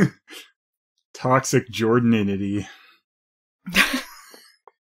ticking. Toxic Jordaninity.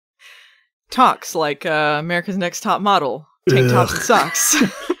 Tox, like America's Next Top Model. Tank tops and socks.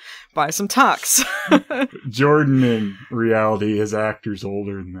 Buy some Tox. Jordan in reality, his actor's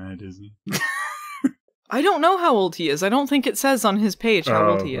older than that, isn't he? I don't know how old he is. I don't think it says on his page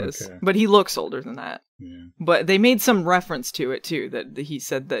how old he is. Okay. But he looks older than that. Yeah. But they made some reference to it, too, that he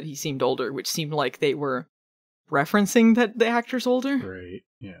said that he seemed older, which seemed like they were referencing that the actor's older. Right,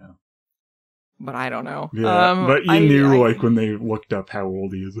 yeah. But I don't know. Yeah, but you knew, like, when they looked up how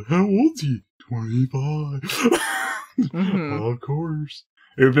old he is. How old's he? 25. Mm-hmm. Of course.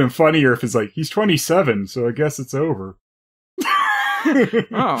 It would have been funnier if it's like, he's 27, so I guess it's over.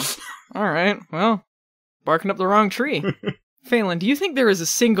 Oh, alright. Well, barking up the wrong tree. Phelan, do you think there is a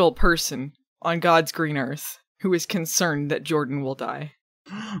single person on God's green earth who is concerned that Jordan will die?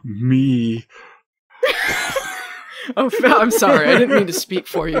 Me. Oh, I'm sorry. I didn't mean to speak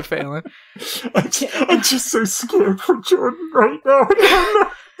for you, Phelan. I'm just so scared for Jordan right now.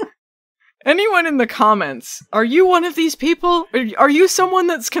 Anyone in the comments, are you one of these people? Are you someone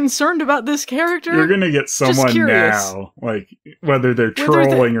that's concerned about this character? You're gonna get someone now. Like, whether they're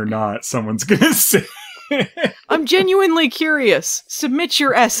trolling or not, someone's gonna say I'm genuinely curious. Submit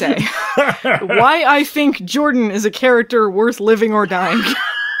your essay. Why I think Jordan is a character worth living or dying.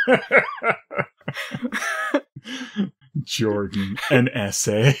 Jordan, an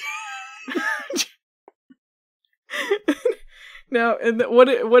essay. Now, and what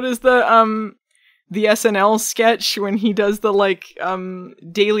is the SNL sketch when he does the like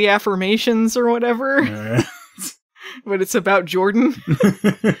daily affirmations or whatever? But it's about Jordan.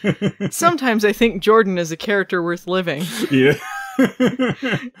 Sometimes I think Jordan is a character worth living. Yeah.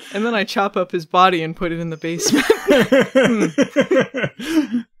 And then I chop up his body and put it in the basement.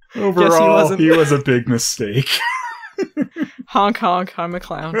 Overall, he was a big mistake. Honk honk, I'm a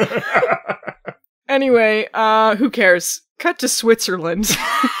clown. Anyway, who cares? Cut to Switzerland.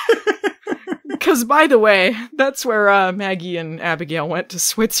 Because, by the way, that's where Maggie and Abigail went, to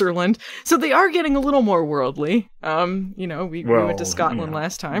Switzerland. So they are getting a little more worldly. You know, we went to Scotland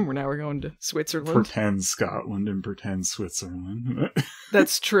last time. We're going to Switzerland. Pretend Scotland and pretend Switzerland.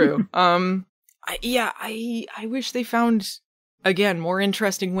 That's true. I wish they found, again, more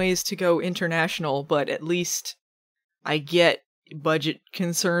interesting ways to go international, but at least I get budget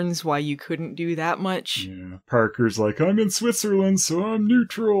concerns why you couldn't do that much. Yeah, Parker's like, I'm in Switzerland, so I'm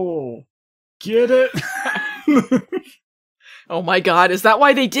neutral. Get it? Oh my god, is that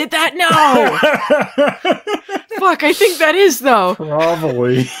why they did that? No! Fuck, I think that is, though.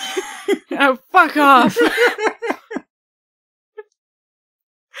 Probably. Oh, fuck off.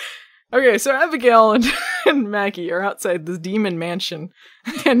 Okay, so Abigail and Maggie are outside this demon mansion.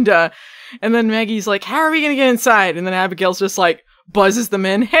 And then Maggie's like, how are we gonna get inside? And then Abigail's just like, buzzes them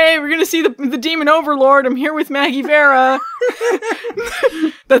in. Hey, we're gonna see the demon overlord. I'm here with Maggie Vera.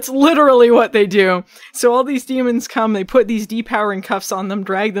 That's literally what they do. So all these demons come, they put these depowering cuffs on them,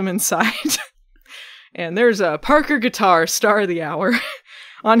 drag them inside. And there's a Parker Guitar, star of the hour,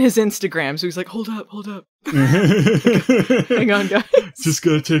 on his Instagram. So he's like, hold up. Hang on, guys. Just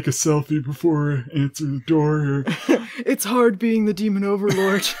gotta take a selfie before I answer the door here. It's hard being the demon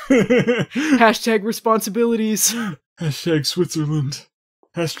overlord. Hashtag responsibilities. Hashtag Switzerland.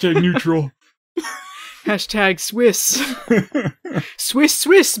 Hashtag neutral. Hashtag Swiss.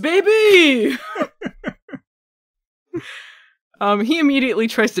 Swiss, baby! He immediately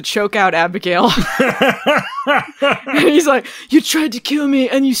tries to choke out Abigail. And he's like, you tried to kill me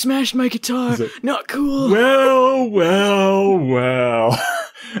and you smashed my guitar. Like, not cool. Well.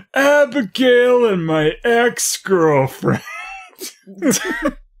 Abigail and my ex-girlfriend.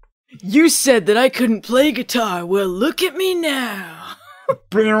 You said that I couldn't play guitar. Well, look at me now.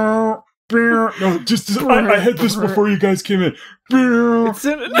 No, I had this before you guys came in. You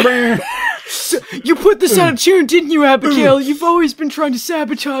put this out of tune, didn't you, Abigail? You've always been trying to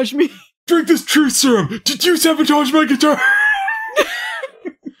sabotage me. Drink this truth serum. Did you sabotage my guitar?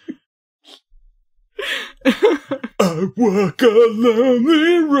 I walk a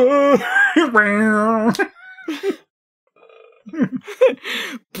lonely road.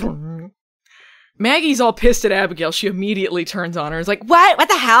 Maggie's all pissed at Abigail. She immediately turns on her. Is like, what? What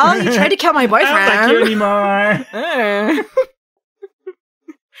the hell? You tried to kill my boyfriend. I don't like you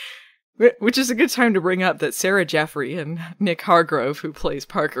anymore. Which is a good time to bring up that Sarah Jeffrey and Nick Hargrove, who plays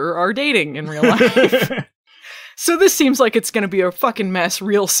Parker, are dating in real life. So this seems like it's going to be a fucking mess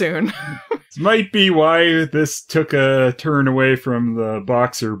real soon. This might be why this took a turn away from the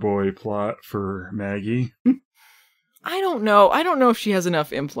boxer boy plot for Maggie. I don't know. I don't know if she has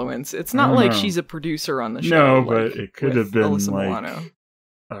enough influence. It's not like she's a producer on the show. No, but it could have been Alyssa like Milano.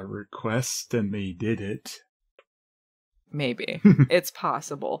 A request and they did it. Maybe. It's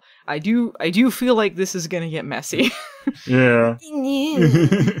possible. I do feel like this is going to get messy. Yeah.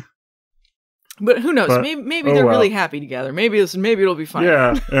 But who knows? Maybe they're really happy together. Maybe it'll be fine.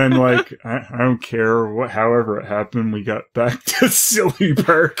 Yeah, and like I don't care however it happened, we got back to silly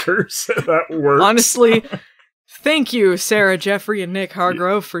Parker, so that works. Honestly, thank you, Sarah Jeffrey and Nick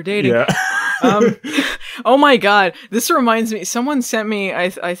Hargrove, for dating. Yeah. Oh my god, this reminds me. Someone sent me. I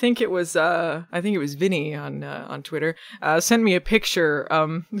think it was Vinny on Twitter. Sent me a picture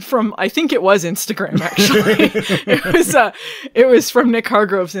from. I think it was Instagram actually. it was from Nick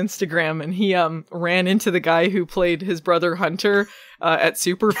Hargrove's Instagram, and he ran into the guy who played his brother Hunter at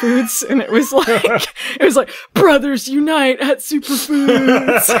Superfoods, and it was like brothers unite at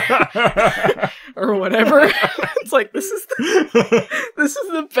Superfoods or whatever. It's like this is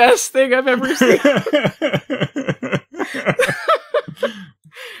the best thing I've ever seen.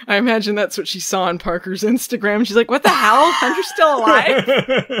 I imagine that's what she saw on Parker's Instagram. She's like, what the hell? Hunter's still alive?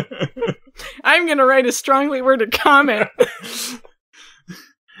 I'm gonna write a strongly worded comment.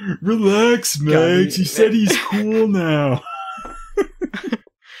 Relax, Megs. He said he's cool now.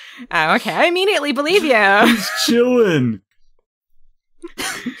 Oh, okay, I immediately believe you. He's chilling.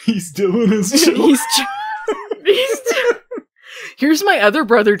 He's doing his chill. Here's my other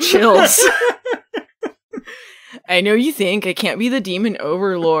brother, Chills. I know you think I can't be the demon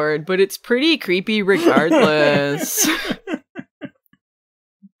overlord, but it's pretty creepy regardless.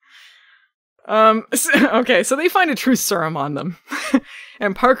 Okay, so they find a truth serum on them.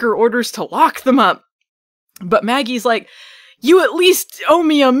 And Parker orders to lock them up. But Maggie's like, you at least owe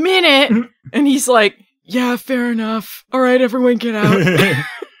me a minute! And he's like, yeah, fair enough. Alright, everyone get out.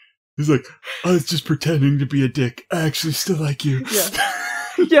 He's like, I was just pretending to be a dick. I actually still like you. Yeah.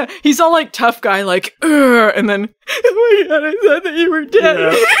 Yeah, he's all like tough guy, like, and then, oh my god, I thought that you were dead.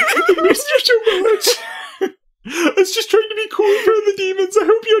 Yeah. I missed you so much. I was just trying to be cool in front of the demons. I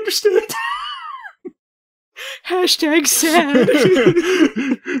hope you understand. Hashtag sad.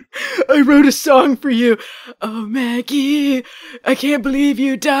 I wrote a song for you. Oh, Maggie, I can't believe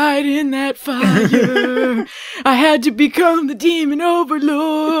you died in that fire. I had to become the demon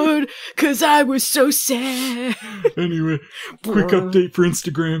overlord because I was so sad. Anyway, quick update for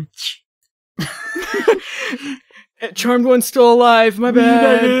Instagram. Charmed One's still alive, my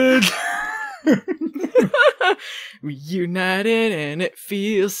bad. Reunited and it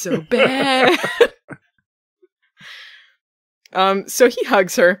feels so bad. So he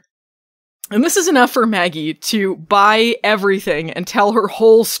hugs her, and this is enough for Maggie to buy everything and tell her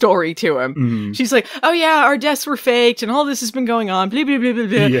whole story to him. Mm. She's like, oh yeah, our deaths were faked and all this has been going on, blah, blah, blah, blah,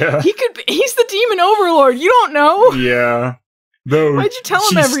 blah. Yeah. He's the demon overlord, you don't know? Yeah. Though why'd you tell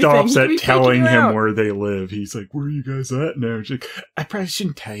him everything? She stops at telling him where they live. He's like, where are you guys at now? She's like, I probably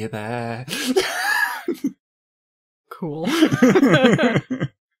shouldn't tell you that. Cool.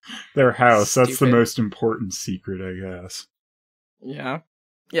 Their house, Stupid. That's the most important secret, I guess. Yeah.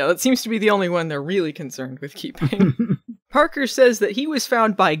 Yeah, that seems to be the only one they're really concerned with keeping. Parker says that he was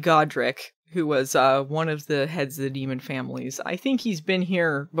found by Godric, who was one of the heads of the demon families. I think he's been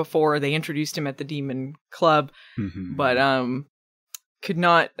here before. They introduced him at the demon club, but could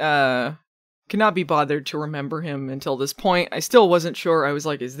not be bothered to remember him until this point. I still wasn't sure. I was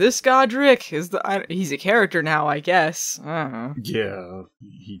like, is this Godric? He's a character now, I guess. I don't know. Yeah,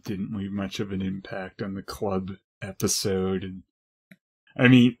 he didn't leave much of an impact on the club episode, and I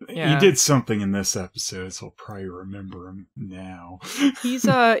mean, he did something in this episode, so I'll probably remember him now. He's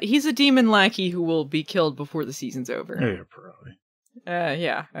a demon lackey who will be killed before the season's over. Yeah, probably.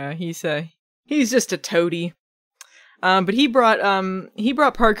 He's just a toady. But he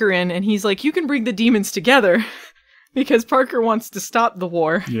brought Parker in, and he's like, you can bring the demons together. Because Parker wants to stop the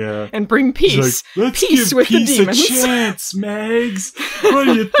war and bring peace. Like, let's peace give with peace the demons. a chance, Mags. What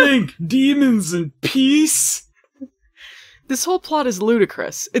do you think? Demons and peace? This whole plot is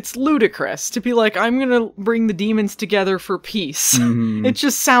ludicrous. It's ludicrous to be like, I'm gonna bring the demons together for peace. Mm-hmm. It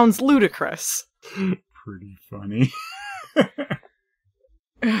just sounds ludicrous. Pretty funny.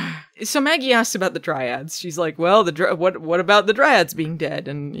 So Maggie asks about the Dryads. She's like, well, what about the Dryads being dead?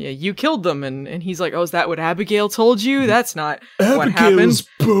 And you killed them. And he's like, oh, is that what Abigail told you? That's not what happened. Abigail's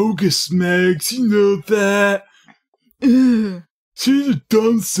bogus, Mags. You know that. She's a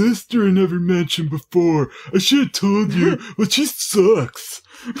dumb sister I never mentioned before. I should have told you, but she sucks.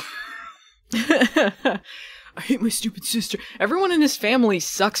 I hate my stupid sister. Everyone in his family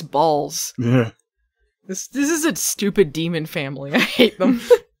sucks balls. Yeah. This is a stupid demon family. I hate them.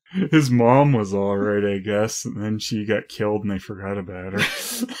 His mom was alright, I guess, and then she got killed and they forgot about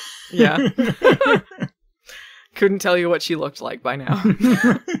her. Yeah. Couldn't tell you what she looked like by now.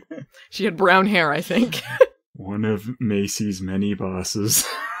 She had brown hair, I think. One of Macy's many bosses.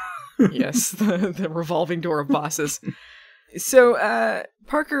 Yes, the revolving door of bosses. So,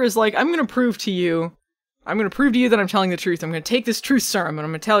 Parker is like, I'm going to prove to you that I'm telling the truth. I'm going to take this truth serum and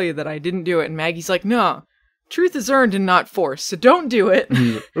I'm going to tell you that I didn't do it. And Maggie's like, no, truth is earned and not forced, so don't do it.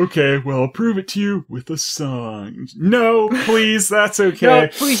 Okay, well, I'll prove it to you with a song. No, please, that's okay. No,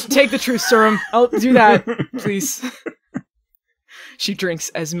 please, take the truth serum. I'll do that, please. She drinks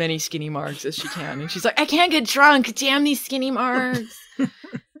as many skinny margs as she can. And she's like, I can't get drunk. Damn these skinny margs.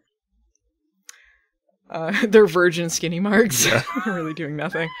 They're virgin skinny margs. Yeah. They're really doing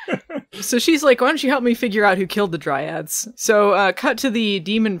nothing. So she's like, why don't you help me figure out who killed the Dryads? So cut to the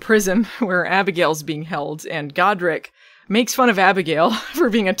demon prison where Abigail's being held, and Godric makes fun of Abigail for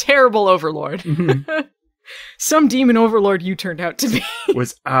being a terrible overlord. Mm-hmm. Some demon overlord you turned out to be.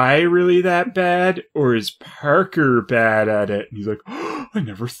 Was I really that bad, or is Parker bad at it? And he's like, oh, I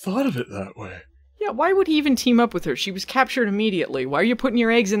never thought of it that way. Yeah, why would he even team up with her? She was captured immediately. Why are you putting your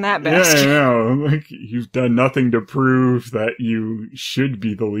eggs in that basket? Yeah, I know. Like, you've done nothing to prove that you should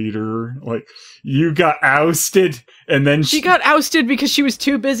be the leader. Like, you got ousted, and then she got ousted because she was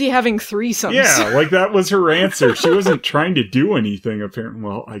too busy having threesomes. Yeah, like, that was her answer. She wasn't trying to do anything, apparently.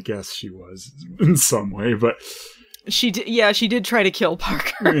 Well, I guess she was, in some way, but... She did try to kill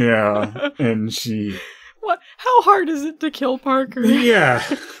Parker. Yeah, and she... What? How hard is it to kill Parker? Yeah.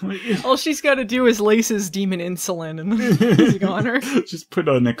 All she's got to do is lace his demon insulin and then he's got her. Just put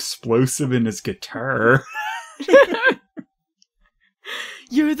an explosive in his guitar.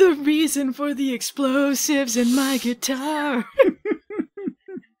 You're the reason for the explosives in my guitar.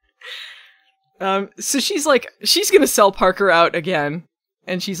 So she's like, she's going to sell Parker out again.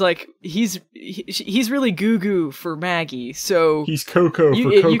 And she's like, he's really goo-goo for Maggie, so... He's Cocoa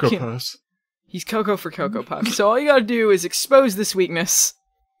for Cocoa Puffs. He's Cocoa for Cocoa Puffs. So all you gotta do is expose this weakness.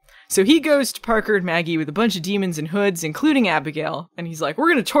 So he goes to Parker and Maggie with a bunch of demons in hoods, including Abigail, and he's like, we're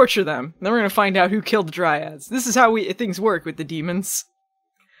gonna torture them, and then we're gonna find out who killed the Dryads. This is how things work with the demons.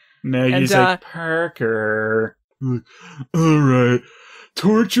 Maggie's like, Parker. Alright,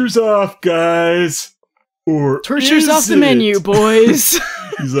 torture's off, guys. Or torture's off the menu, boys.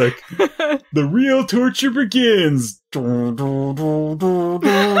 He's like, the real torture begins.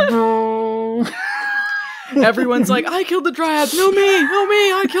 Everyone's like, I killed the Dryads. No me,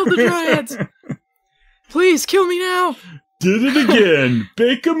 I killed the Dryads. Please, kill me now. Did it again.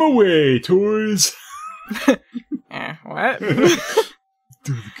 Bake them away, toys. What? Do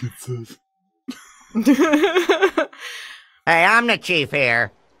the kid says. Hey, I'm the chief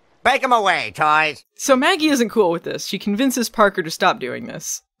here. Bake them away, toys. So Maggie isn't cool with this. She convinces Parker to stop doing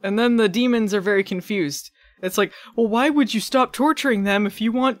this. And then the demons are very confused. It's like, well, why would you stop torturing them if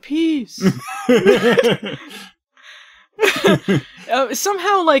you want peace?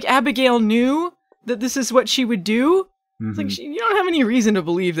 Somehow, like, Abigail knew that this is what she would do. It's like, you don't have any reason to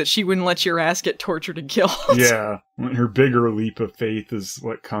believe that she wouldn't let your ass get tortured and killed. Yeah, her bigger leap of faith is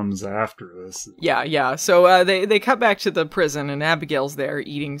what comes after this. Yeah. So they cut back to the prison, and Abigail's there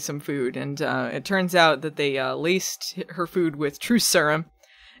eating some food. And it turns out that they laced her food with truth serum.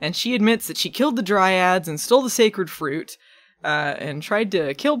 And she admits that she killed the Dryads and stole the sacred fruit, and tried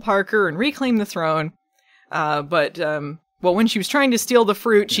to kill Parker and reclaim the throne. But when she was trying to steal the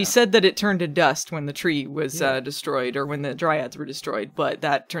fruit, she said that it turned to dust when the tree was destroyed, or when the Dryads were destroyed. But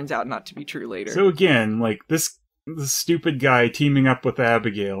that turns out not to be true later. So again, like, this stupid guy teaming up with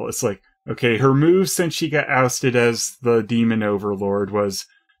Abigail, it's like, okay, her move since she got ousted as the demon overlord was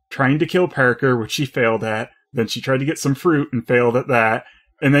trying to kill Parker, which she failed at. Then she tried to get some fruit and failed at that.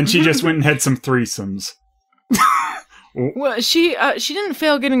 And then she just went and had some threesomes. Well, she didn't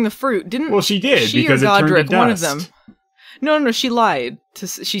fail getting the fruit, didn't? Well, she did, she because or it turned to Godric, dust. one of them. No, she lied.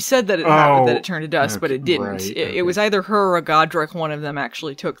 She said that it turned to dust, but it didn't. Right, It was either her or Godric, one of them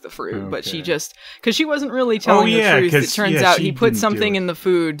actually took the fruit, but she just... Because she wasn't really telling the truth. It turns out he put something in the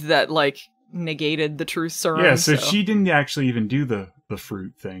food that, like, negated the truth serum. Yeah, so she didn't actually even do the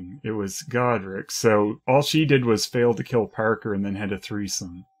fruit thing. It was Godric. So all she did was fail to kill Parker and then had a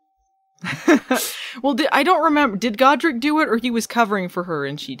threesome. Well, I don't remember. Did Godric do it, or he was covering for her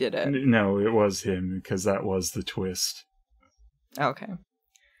and she did it? No, it was him, because that was the twist. Okay.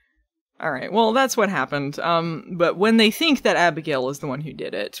 All right. Well, that's what happened. But when they think that Abigail is the one who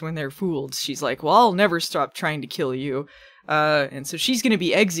did it, when they're fooled, she's like, well, I'll never stop trying to kill you. And so she's going to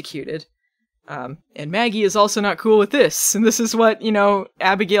be executed. And Maggie is also not cool with this. And this is what,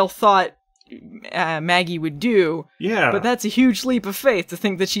 Abigail thought Maggie would do. Yeah. But that's a huge leap of faith to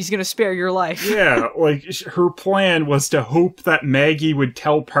think that she's going to spare your life. Yeah, like, her plan was to hope that Maggie would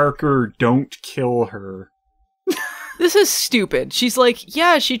tell Parker, don't kill her. This is stupid. She's like,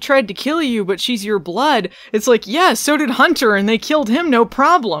 yeah, she tried to kill you, but she's your blood. It's like, yeah, so did Hunter, and they killed him, no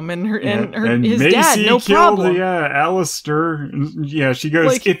problem. And his Macy dad, no problem. Yeah, Alistair. Yeah, she goes,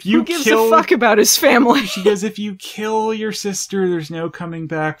 like, if you who gives a fuck about his family? She goes, if you kill your sister, there's no coming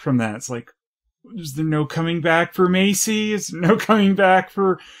back from that. It's like, is there no coming back for Macy? Is there no coming back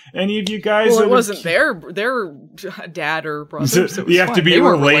for any of you guys? Well, it wasn't their dad or brother. So you have to be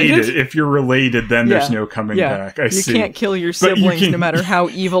related. If you're related, then there's no coming back. I see. You can't kill your siblings no matter how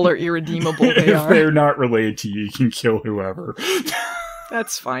evil or irredeemable they are. If they're not related to you, you can kill whoever.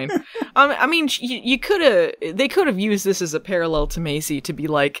 That's fine. I mean, they could have used this as a parallel to Macy to be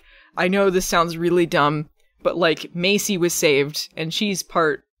like, I know this sounds really dumb, but like Macy was saved and she's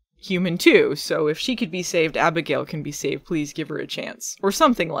part human too, so if she could be saved, Abigail can be saved. Please give her a chance, or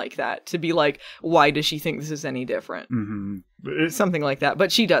something like that. To be like, why does she think this is any different? Mm-hmm. Something like that,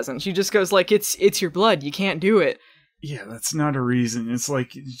 but she doesn't. She just goes like, "It's your blood. You can't do it." Yeah, that's not a reason. It's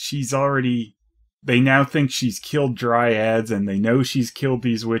like she's already. They now think she's killed dryads, and they know she's killed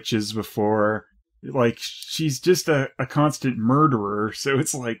these witches before. Like, she's just a constant murderer, so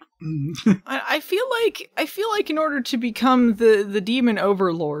it's like... I feel like in order to become the demon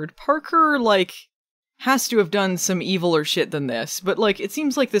overlord, Parker, like, has to have done some eviler shit than this, but, like, it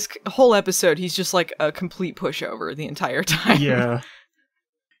seems like this whole episode, he's just, like, a complete pushover the entire time. Yeah.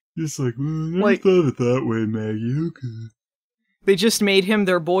 Just like, I never thought of it that way, Maggie, okay. They just made him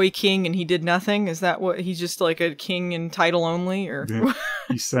their boy king and he did nothing? Is that what, he's just like a king in title only? Or yeah,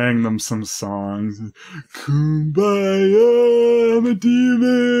 he sang them some songs. Kumbaya, I'm a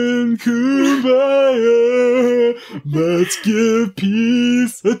demon, kumbaya, let's give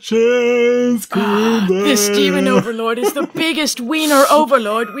peace a chance, kumbaya. This demon overlord is the biggest wiener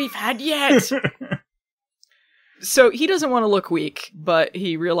overlord we've had yet. So he doesn't want to look weak, but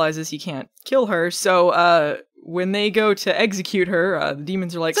he realizes he can't kill her, so when they go to execute her, the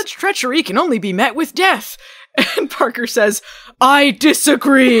demons are like, such treachery can only be met with death. And Parker says, I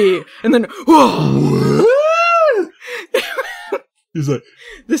disagree. And then, whoa. He's like,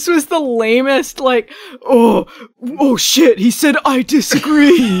 this was the lamest, like, oh shit, he said, I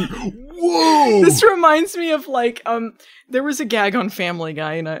disagree. Whoa. This reminds me of, like, there was a gag on Family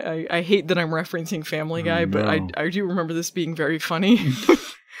Guy, and I hate that I'm referencing Family Guy, but I do remember this being very funny.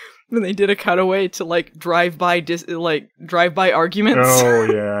 When they did a cutaway to, like, drive-by arguments. Oh,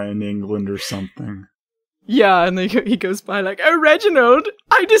 yeah, in England or something. Yeah, and he goes by like, oh, Reginald,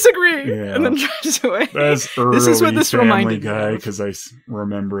 I disagree! Yeah. And then drives away. That's early This is what this reminded Guy, me because I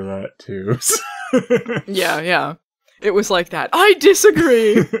remember that, too. Yeah. It was like that. I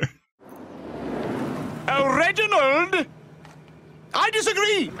disagree! Oh, Reginald! I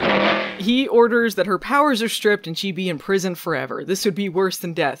disagree! He orders that her powers are stripped and she be in prison forever. This would be worse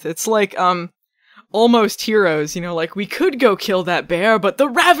than death. It's like, Almost Heroes, like, we could go kill that bear, but the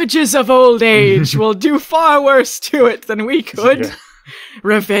ravages of old age will do far worse to it than we could. Yeah.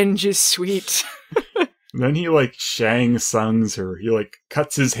 Revenge is sweet. Then he, like, Shang Tsungs her. He, like,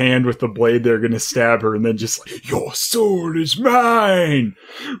 cuts his hand with the blade they're gonna stab her, and then just like, your sword is mine!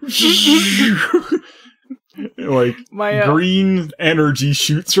 Like, green energy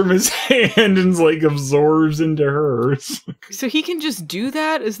shoots from his hand and, like, absorbs into hers. So he can just do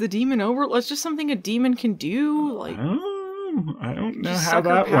that as the demon overlord? That's just something a demon can do? Like, I don't know how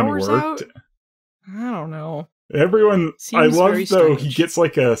that one worked. Out? I don't know. Everyone, I love, though, he gets,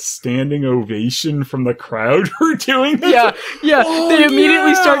 like, a standing ovation from the crowd for doing this. Yeah. Oh, they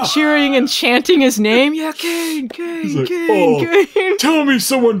immediately start cheering and chanting his name. Yeah, Kane, like, Kane. Tell me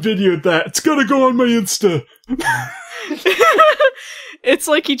someone videoed that. It's gotta go on my Insta. It's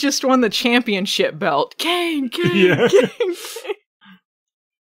like he just won the championship belt. Kane, Kane.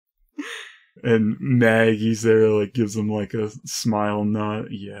 And Maggie's there, like, gives him, like, a smile nod.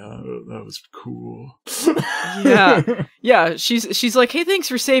 Yeah, that was cool. Yeah. She's like, hey, thanks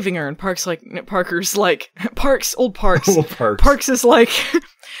for saving her. And Parker's like, Parks. Parks is like,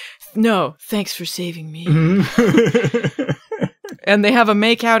 no, thanks for saving me. And they have a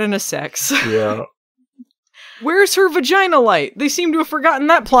make-out and a sex. Yeah. Where's her vagina light? They seem to have forgotten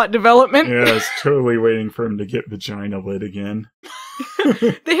that plot development. Yeah, I was totally waiting for him to get vagina lit again.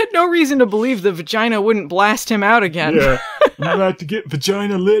 They had no reason to believe the vagina wouldn't blast him out again. Yeah, I'm about to get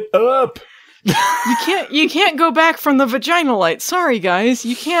vagina lit up. You can't go back from the vagina light. Sorry, guys,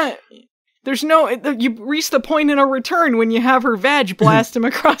 you can't. There's no. You reach the point in a return when you have her vag blast him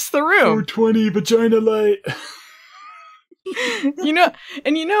across the room. 420 vagina light.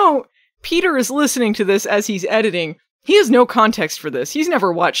 Peter is listening to this as he's editing. He has no context for this. He's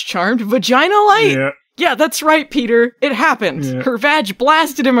never watched Charmed. Vagina light? Yeah, that's right, Peter. It happened. Yeah. Her vag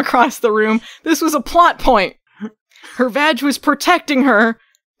blasted him across the room. This was a plot point. Her vag was protecting her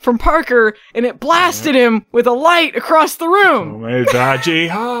from Parker, and it blasted him with a light across the room. Oh, my vaggie.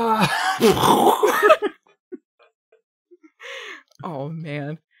 Oh,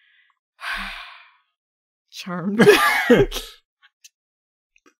 man. Charmed.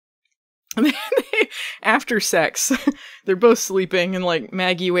 After sex, they're both sleeping, and like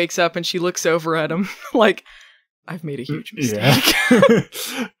Maggie wakes up and she looks over at him like, I've made a huge mistake. Yeah.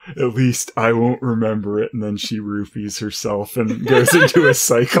 At least I won't remember it. And then she roofies herself and goes into a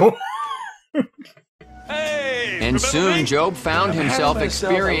cycle. And soon Job found himself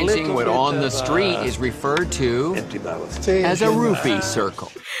experiencing what on the street is referred to as a roofie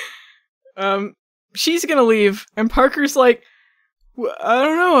circle. She's gonna leave, and Parker's like, I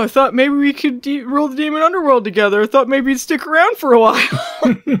don't know, I thought maybe we could rule the demon underworld together. I thought maybe you'd stick around for a while.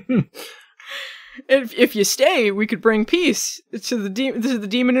 If you stay, we could bring peace to the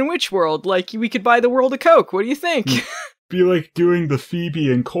demon and witch world. Like, we could buy the world a Coke. What do you think? Be like doing the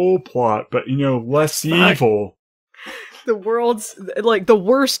Phoebe and Cole plot, but, less evil. The world's, like, the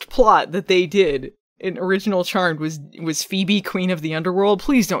worst plot that they did in original Charmed was Phoebe, Queen of the Underworld.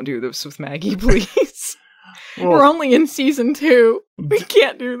 Please don't do this with Maggie, please. Well, we're only in season 2. We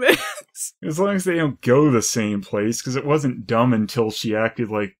can't do this. As long as they don't go the same place, because it wasn't dumb until she acted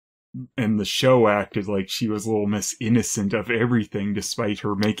like, and the show acted like she was Little Miss Innocent of everything, despite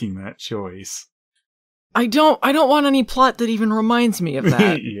her making that choice. I don't want any plot that even reminds me of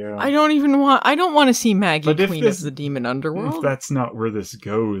that. Yeah. I don't want to see Maggie Queen of the Demon Underworld. If that's not where this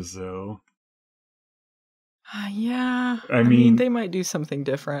goes, though. Yeah. I mean, they might do something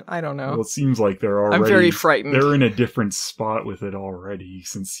different. I don't know. Well, it seems like they're already... I'm very frightened. They're in a different spot with it already,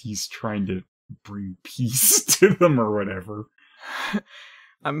 since he's trying to bring peace to them or whatever.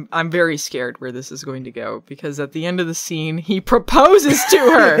 I'm very scared where this is going to go, because at the end of the scene, he proposes to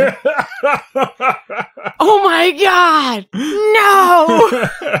her! Oh my god! No!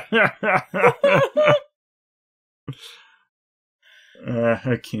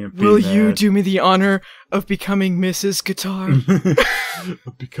 I can't be Will mad. you do me the honor of becoming Mrs. Guitar?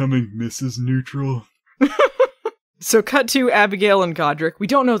 Of becoming Mrs. Neutral? So cut to Abigail and Godric. We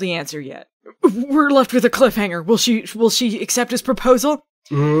don't know the answer yet. We're left with a cliffhanger. Will she accept his proposal?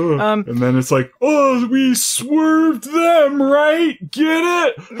 And then it's like, oh, we swerved them, right? Get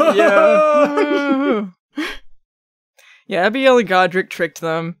it? Yeah. Yeah, Abigail and Godric tricked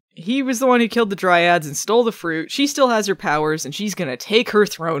them. He was the one who killed the dryads and stole the fruit. She still has her powers, and she's gonna take her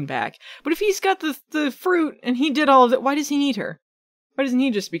throne back. But if he's got the fruit, and he did all of it, why does he need her? Why doesn't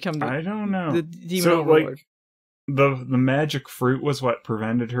he just become the... I don't know. The demon overlord? Like, the magic fruit was what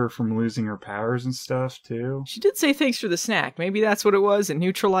prevented her from losing her powers and stuff, too? She did say thanks for the snack. Maybe that's what it was, and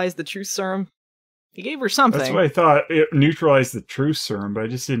neutralized the truth serum. He gave her something. That's what I thought. It neutralized the truth serum, but I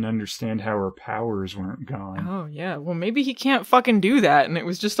just didn't understand how her powers weren't gone. Oh, yeah. Well, maybe he can't fucking do that, and it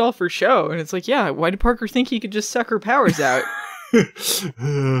was just all for show. And it's like, yeah, why did Parker think he could just suck her powers out? I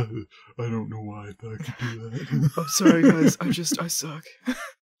don't know why I thought I could do that. I'm sorry, guys. I suck.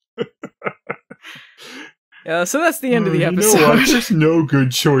 Yeah, so that's the end of the episode. You know what? There's no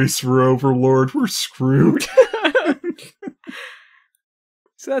good choice for Overlord. We're screwed.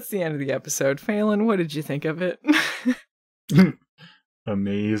 So that's the end of the episode. Phelan, what did you think of it?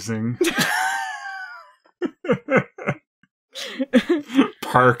 Amazing.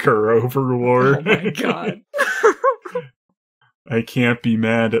 Parker Overlord. Oh my god. I can't be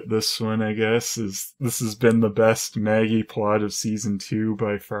mad at this one, I guess. This has been the best Maggie plot of season 2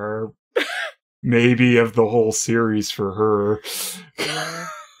 by far. Maybe of the whole series for her.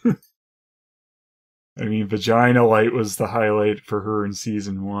 I mean, Vagina Light was the highlight for her in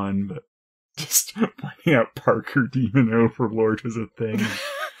season 1, but just pointing out Parker Demon Overlord was a thing.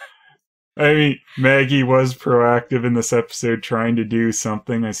 I mean, Maggie was proactive in this episode trying to do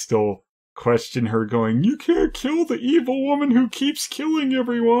something. I still question her going, you can't kill the evil woman who keeps killing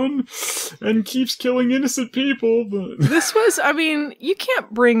everyone and keeps killing innocent people. But this was, I mean, you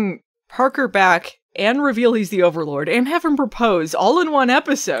can't bring Parker back and reveal he's the Overlord and have him propose all in one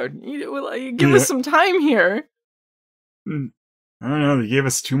episode. You give us some time here. I don't know, they gave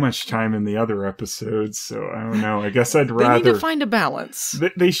us too much time in the other episodes, so I don't know. I guess I'd rather... They need to find a balance.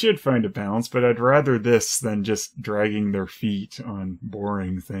 They should find a balance, but I'd rather this than just dragging their feet on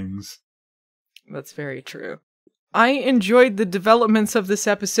boring things. That's very true. I enjoyed the developments of this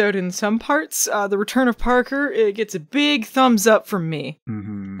episode in some parts. The return of Parker, it gets a big thumbs up from me.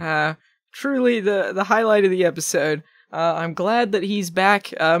 Mm-hmm. Truly the highlight of the episode. I'm glad that he's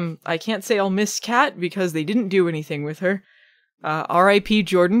back. I can't say I'll miss Kat because they didn't do anything with her. R.I.P.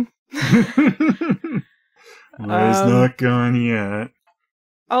 Jordan. Well, he's not gone yet.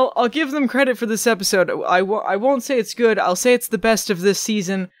 I'll give them credit for this episode. I won't say it's good. I'll say it's the best of this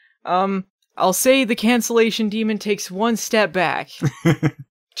season. I'll say the cancellation demon takes one step back.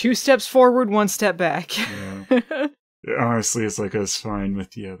 2 steps forward, 1 step back. Yeah. Honestly, it's like I was fine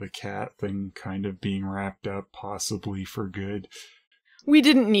with the cat thing kind of being wrapped up, possibly for good. We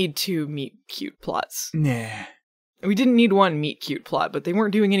didn't need 2 meet-cute plots. Nah. We didn't need 1 meet-cute plot, but they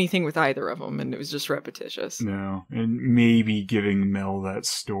weren't doing anything with either of them, and it was just repetitious. No, and maybe giving Mel that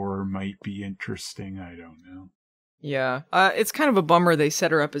store might be interesting, I don't know. Yeah, it's kind of a bummer they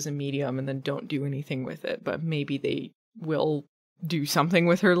set her up as a medium and then don't do anything with it, but maybe they will do something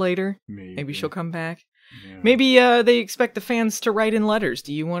with her later. Maybe she'll come back. Yeah. Maybe they expect the fans to write in letters.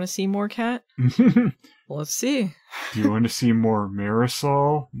 Do you want to see more Kat? Let's see. Do you want to see more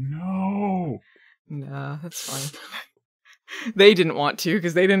Marisol? No. Nah, that's fine. They didn't want to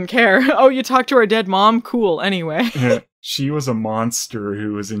because they didn't care. Oh, you talked to our dead mom? Cool, anyway. Yeah, she was a monster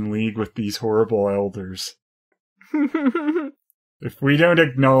who was in league with these horrible elders. If we don't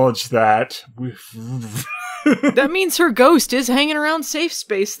acknowledge that... That means her ghost is hanging around Safe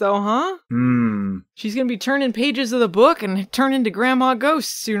Space, though, huh? She's gonna be turning pages of the book and turn into Grandma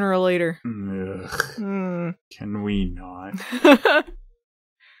Ghost sooner or later. Ugh. Can we not?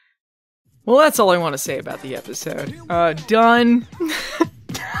 Well, that's all I want to say about the episode. Done.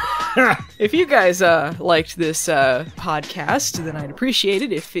 If you guys liked this podcast, then I'd appreciate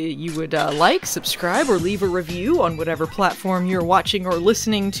it if you would like, subscribe, or leave a review on whatever platform you're watching or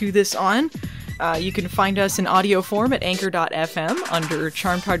listening to this on. You can find us in audio form at anchor.fm under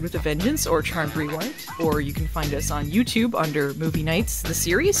Charmed Hard with a Vengeance or Charmed Rewind, or you can find us on YouTube under Movie Nights, the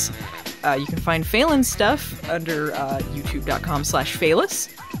series. You can find Phelan's stuff under youtube.com/Phelas.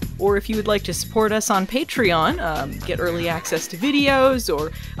 Or if you would like to support us on Patreon, get early access to videos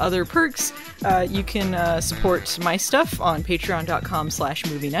or other perks, you can support my stuff on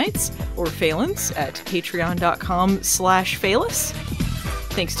patreon.com/Movie Nights or Phelan's at patreon.com/Phelas.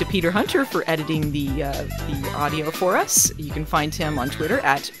 Thanks to Peter Hunter for editing the audio for us. You can find him on Twitter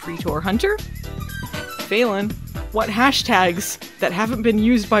at PretorHunter. Phelan, what hashtags that haven't been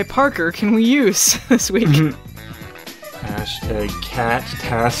used by Parker can we use this week? Hashtag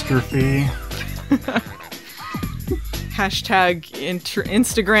catastrophe. Hashtag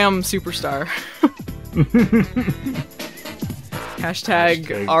Instagram superstar.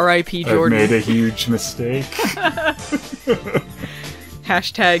 Hashtag R.I.P. Jordan. I've made a huge mistake.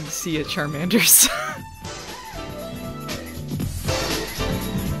 Hashtag see ya Charmanders.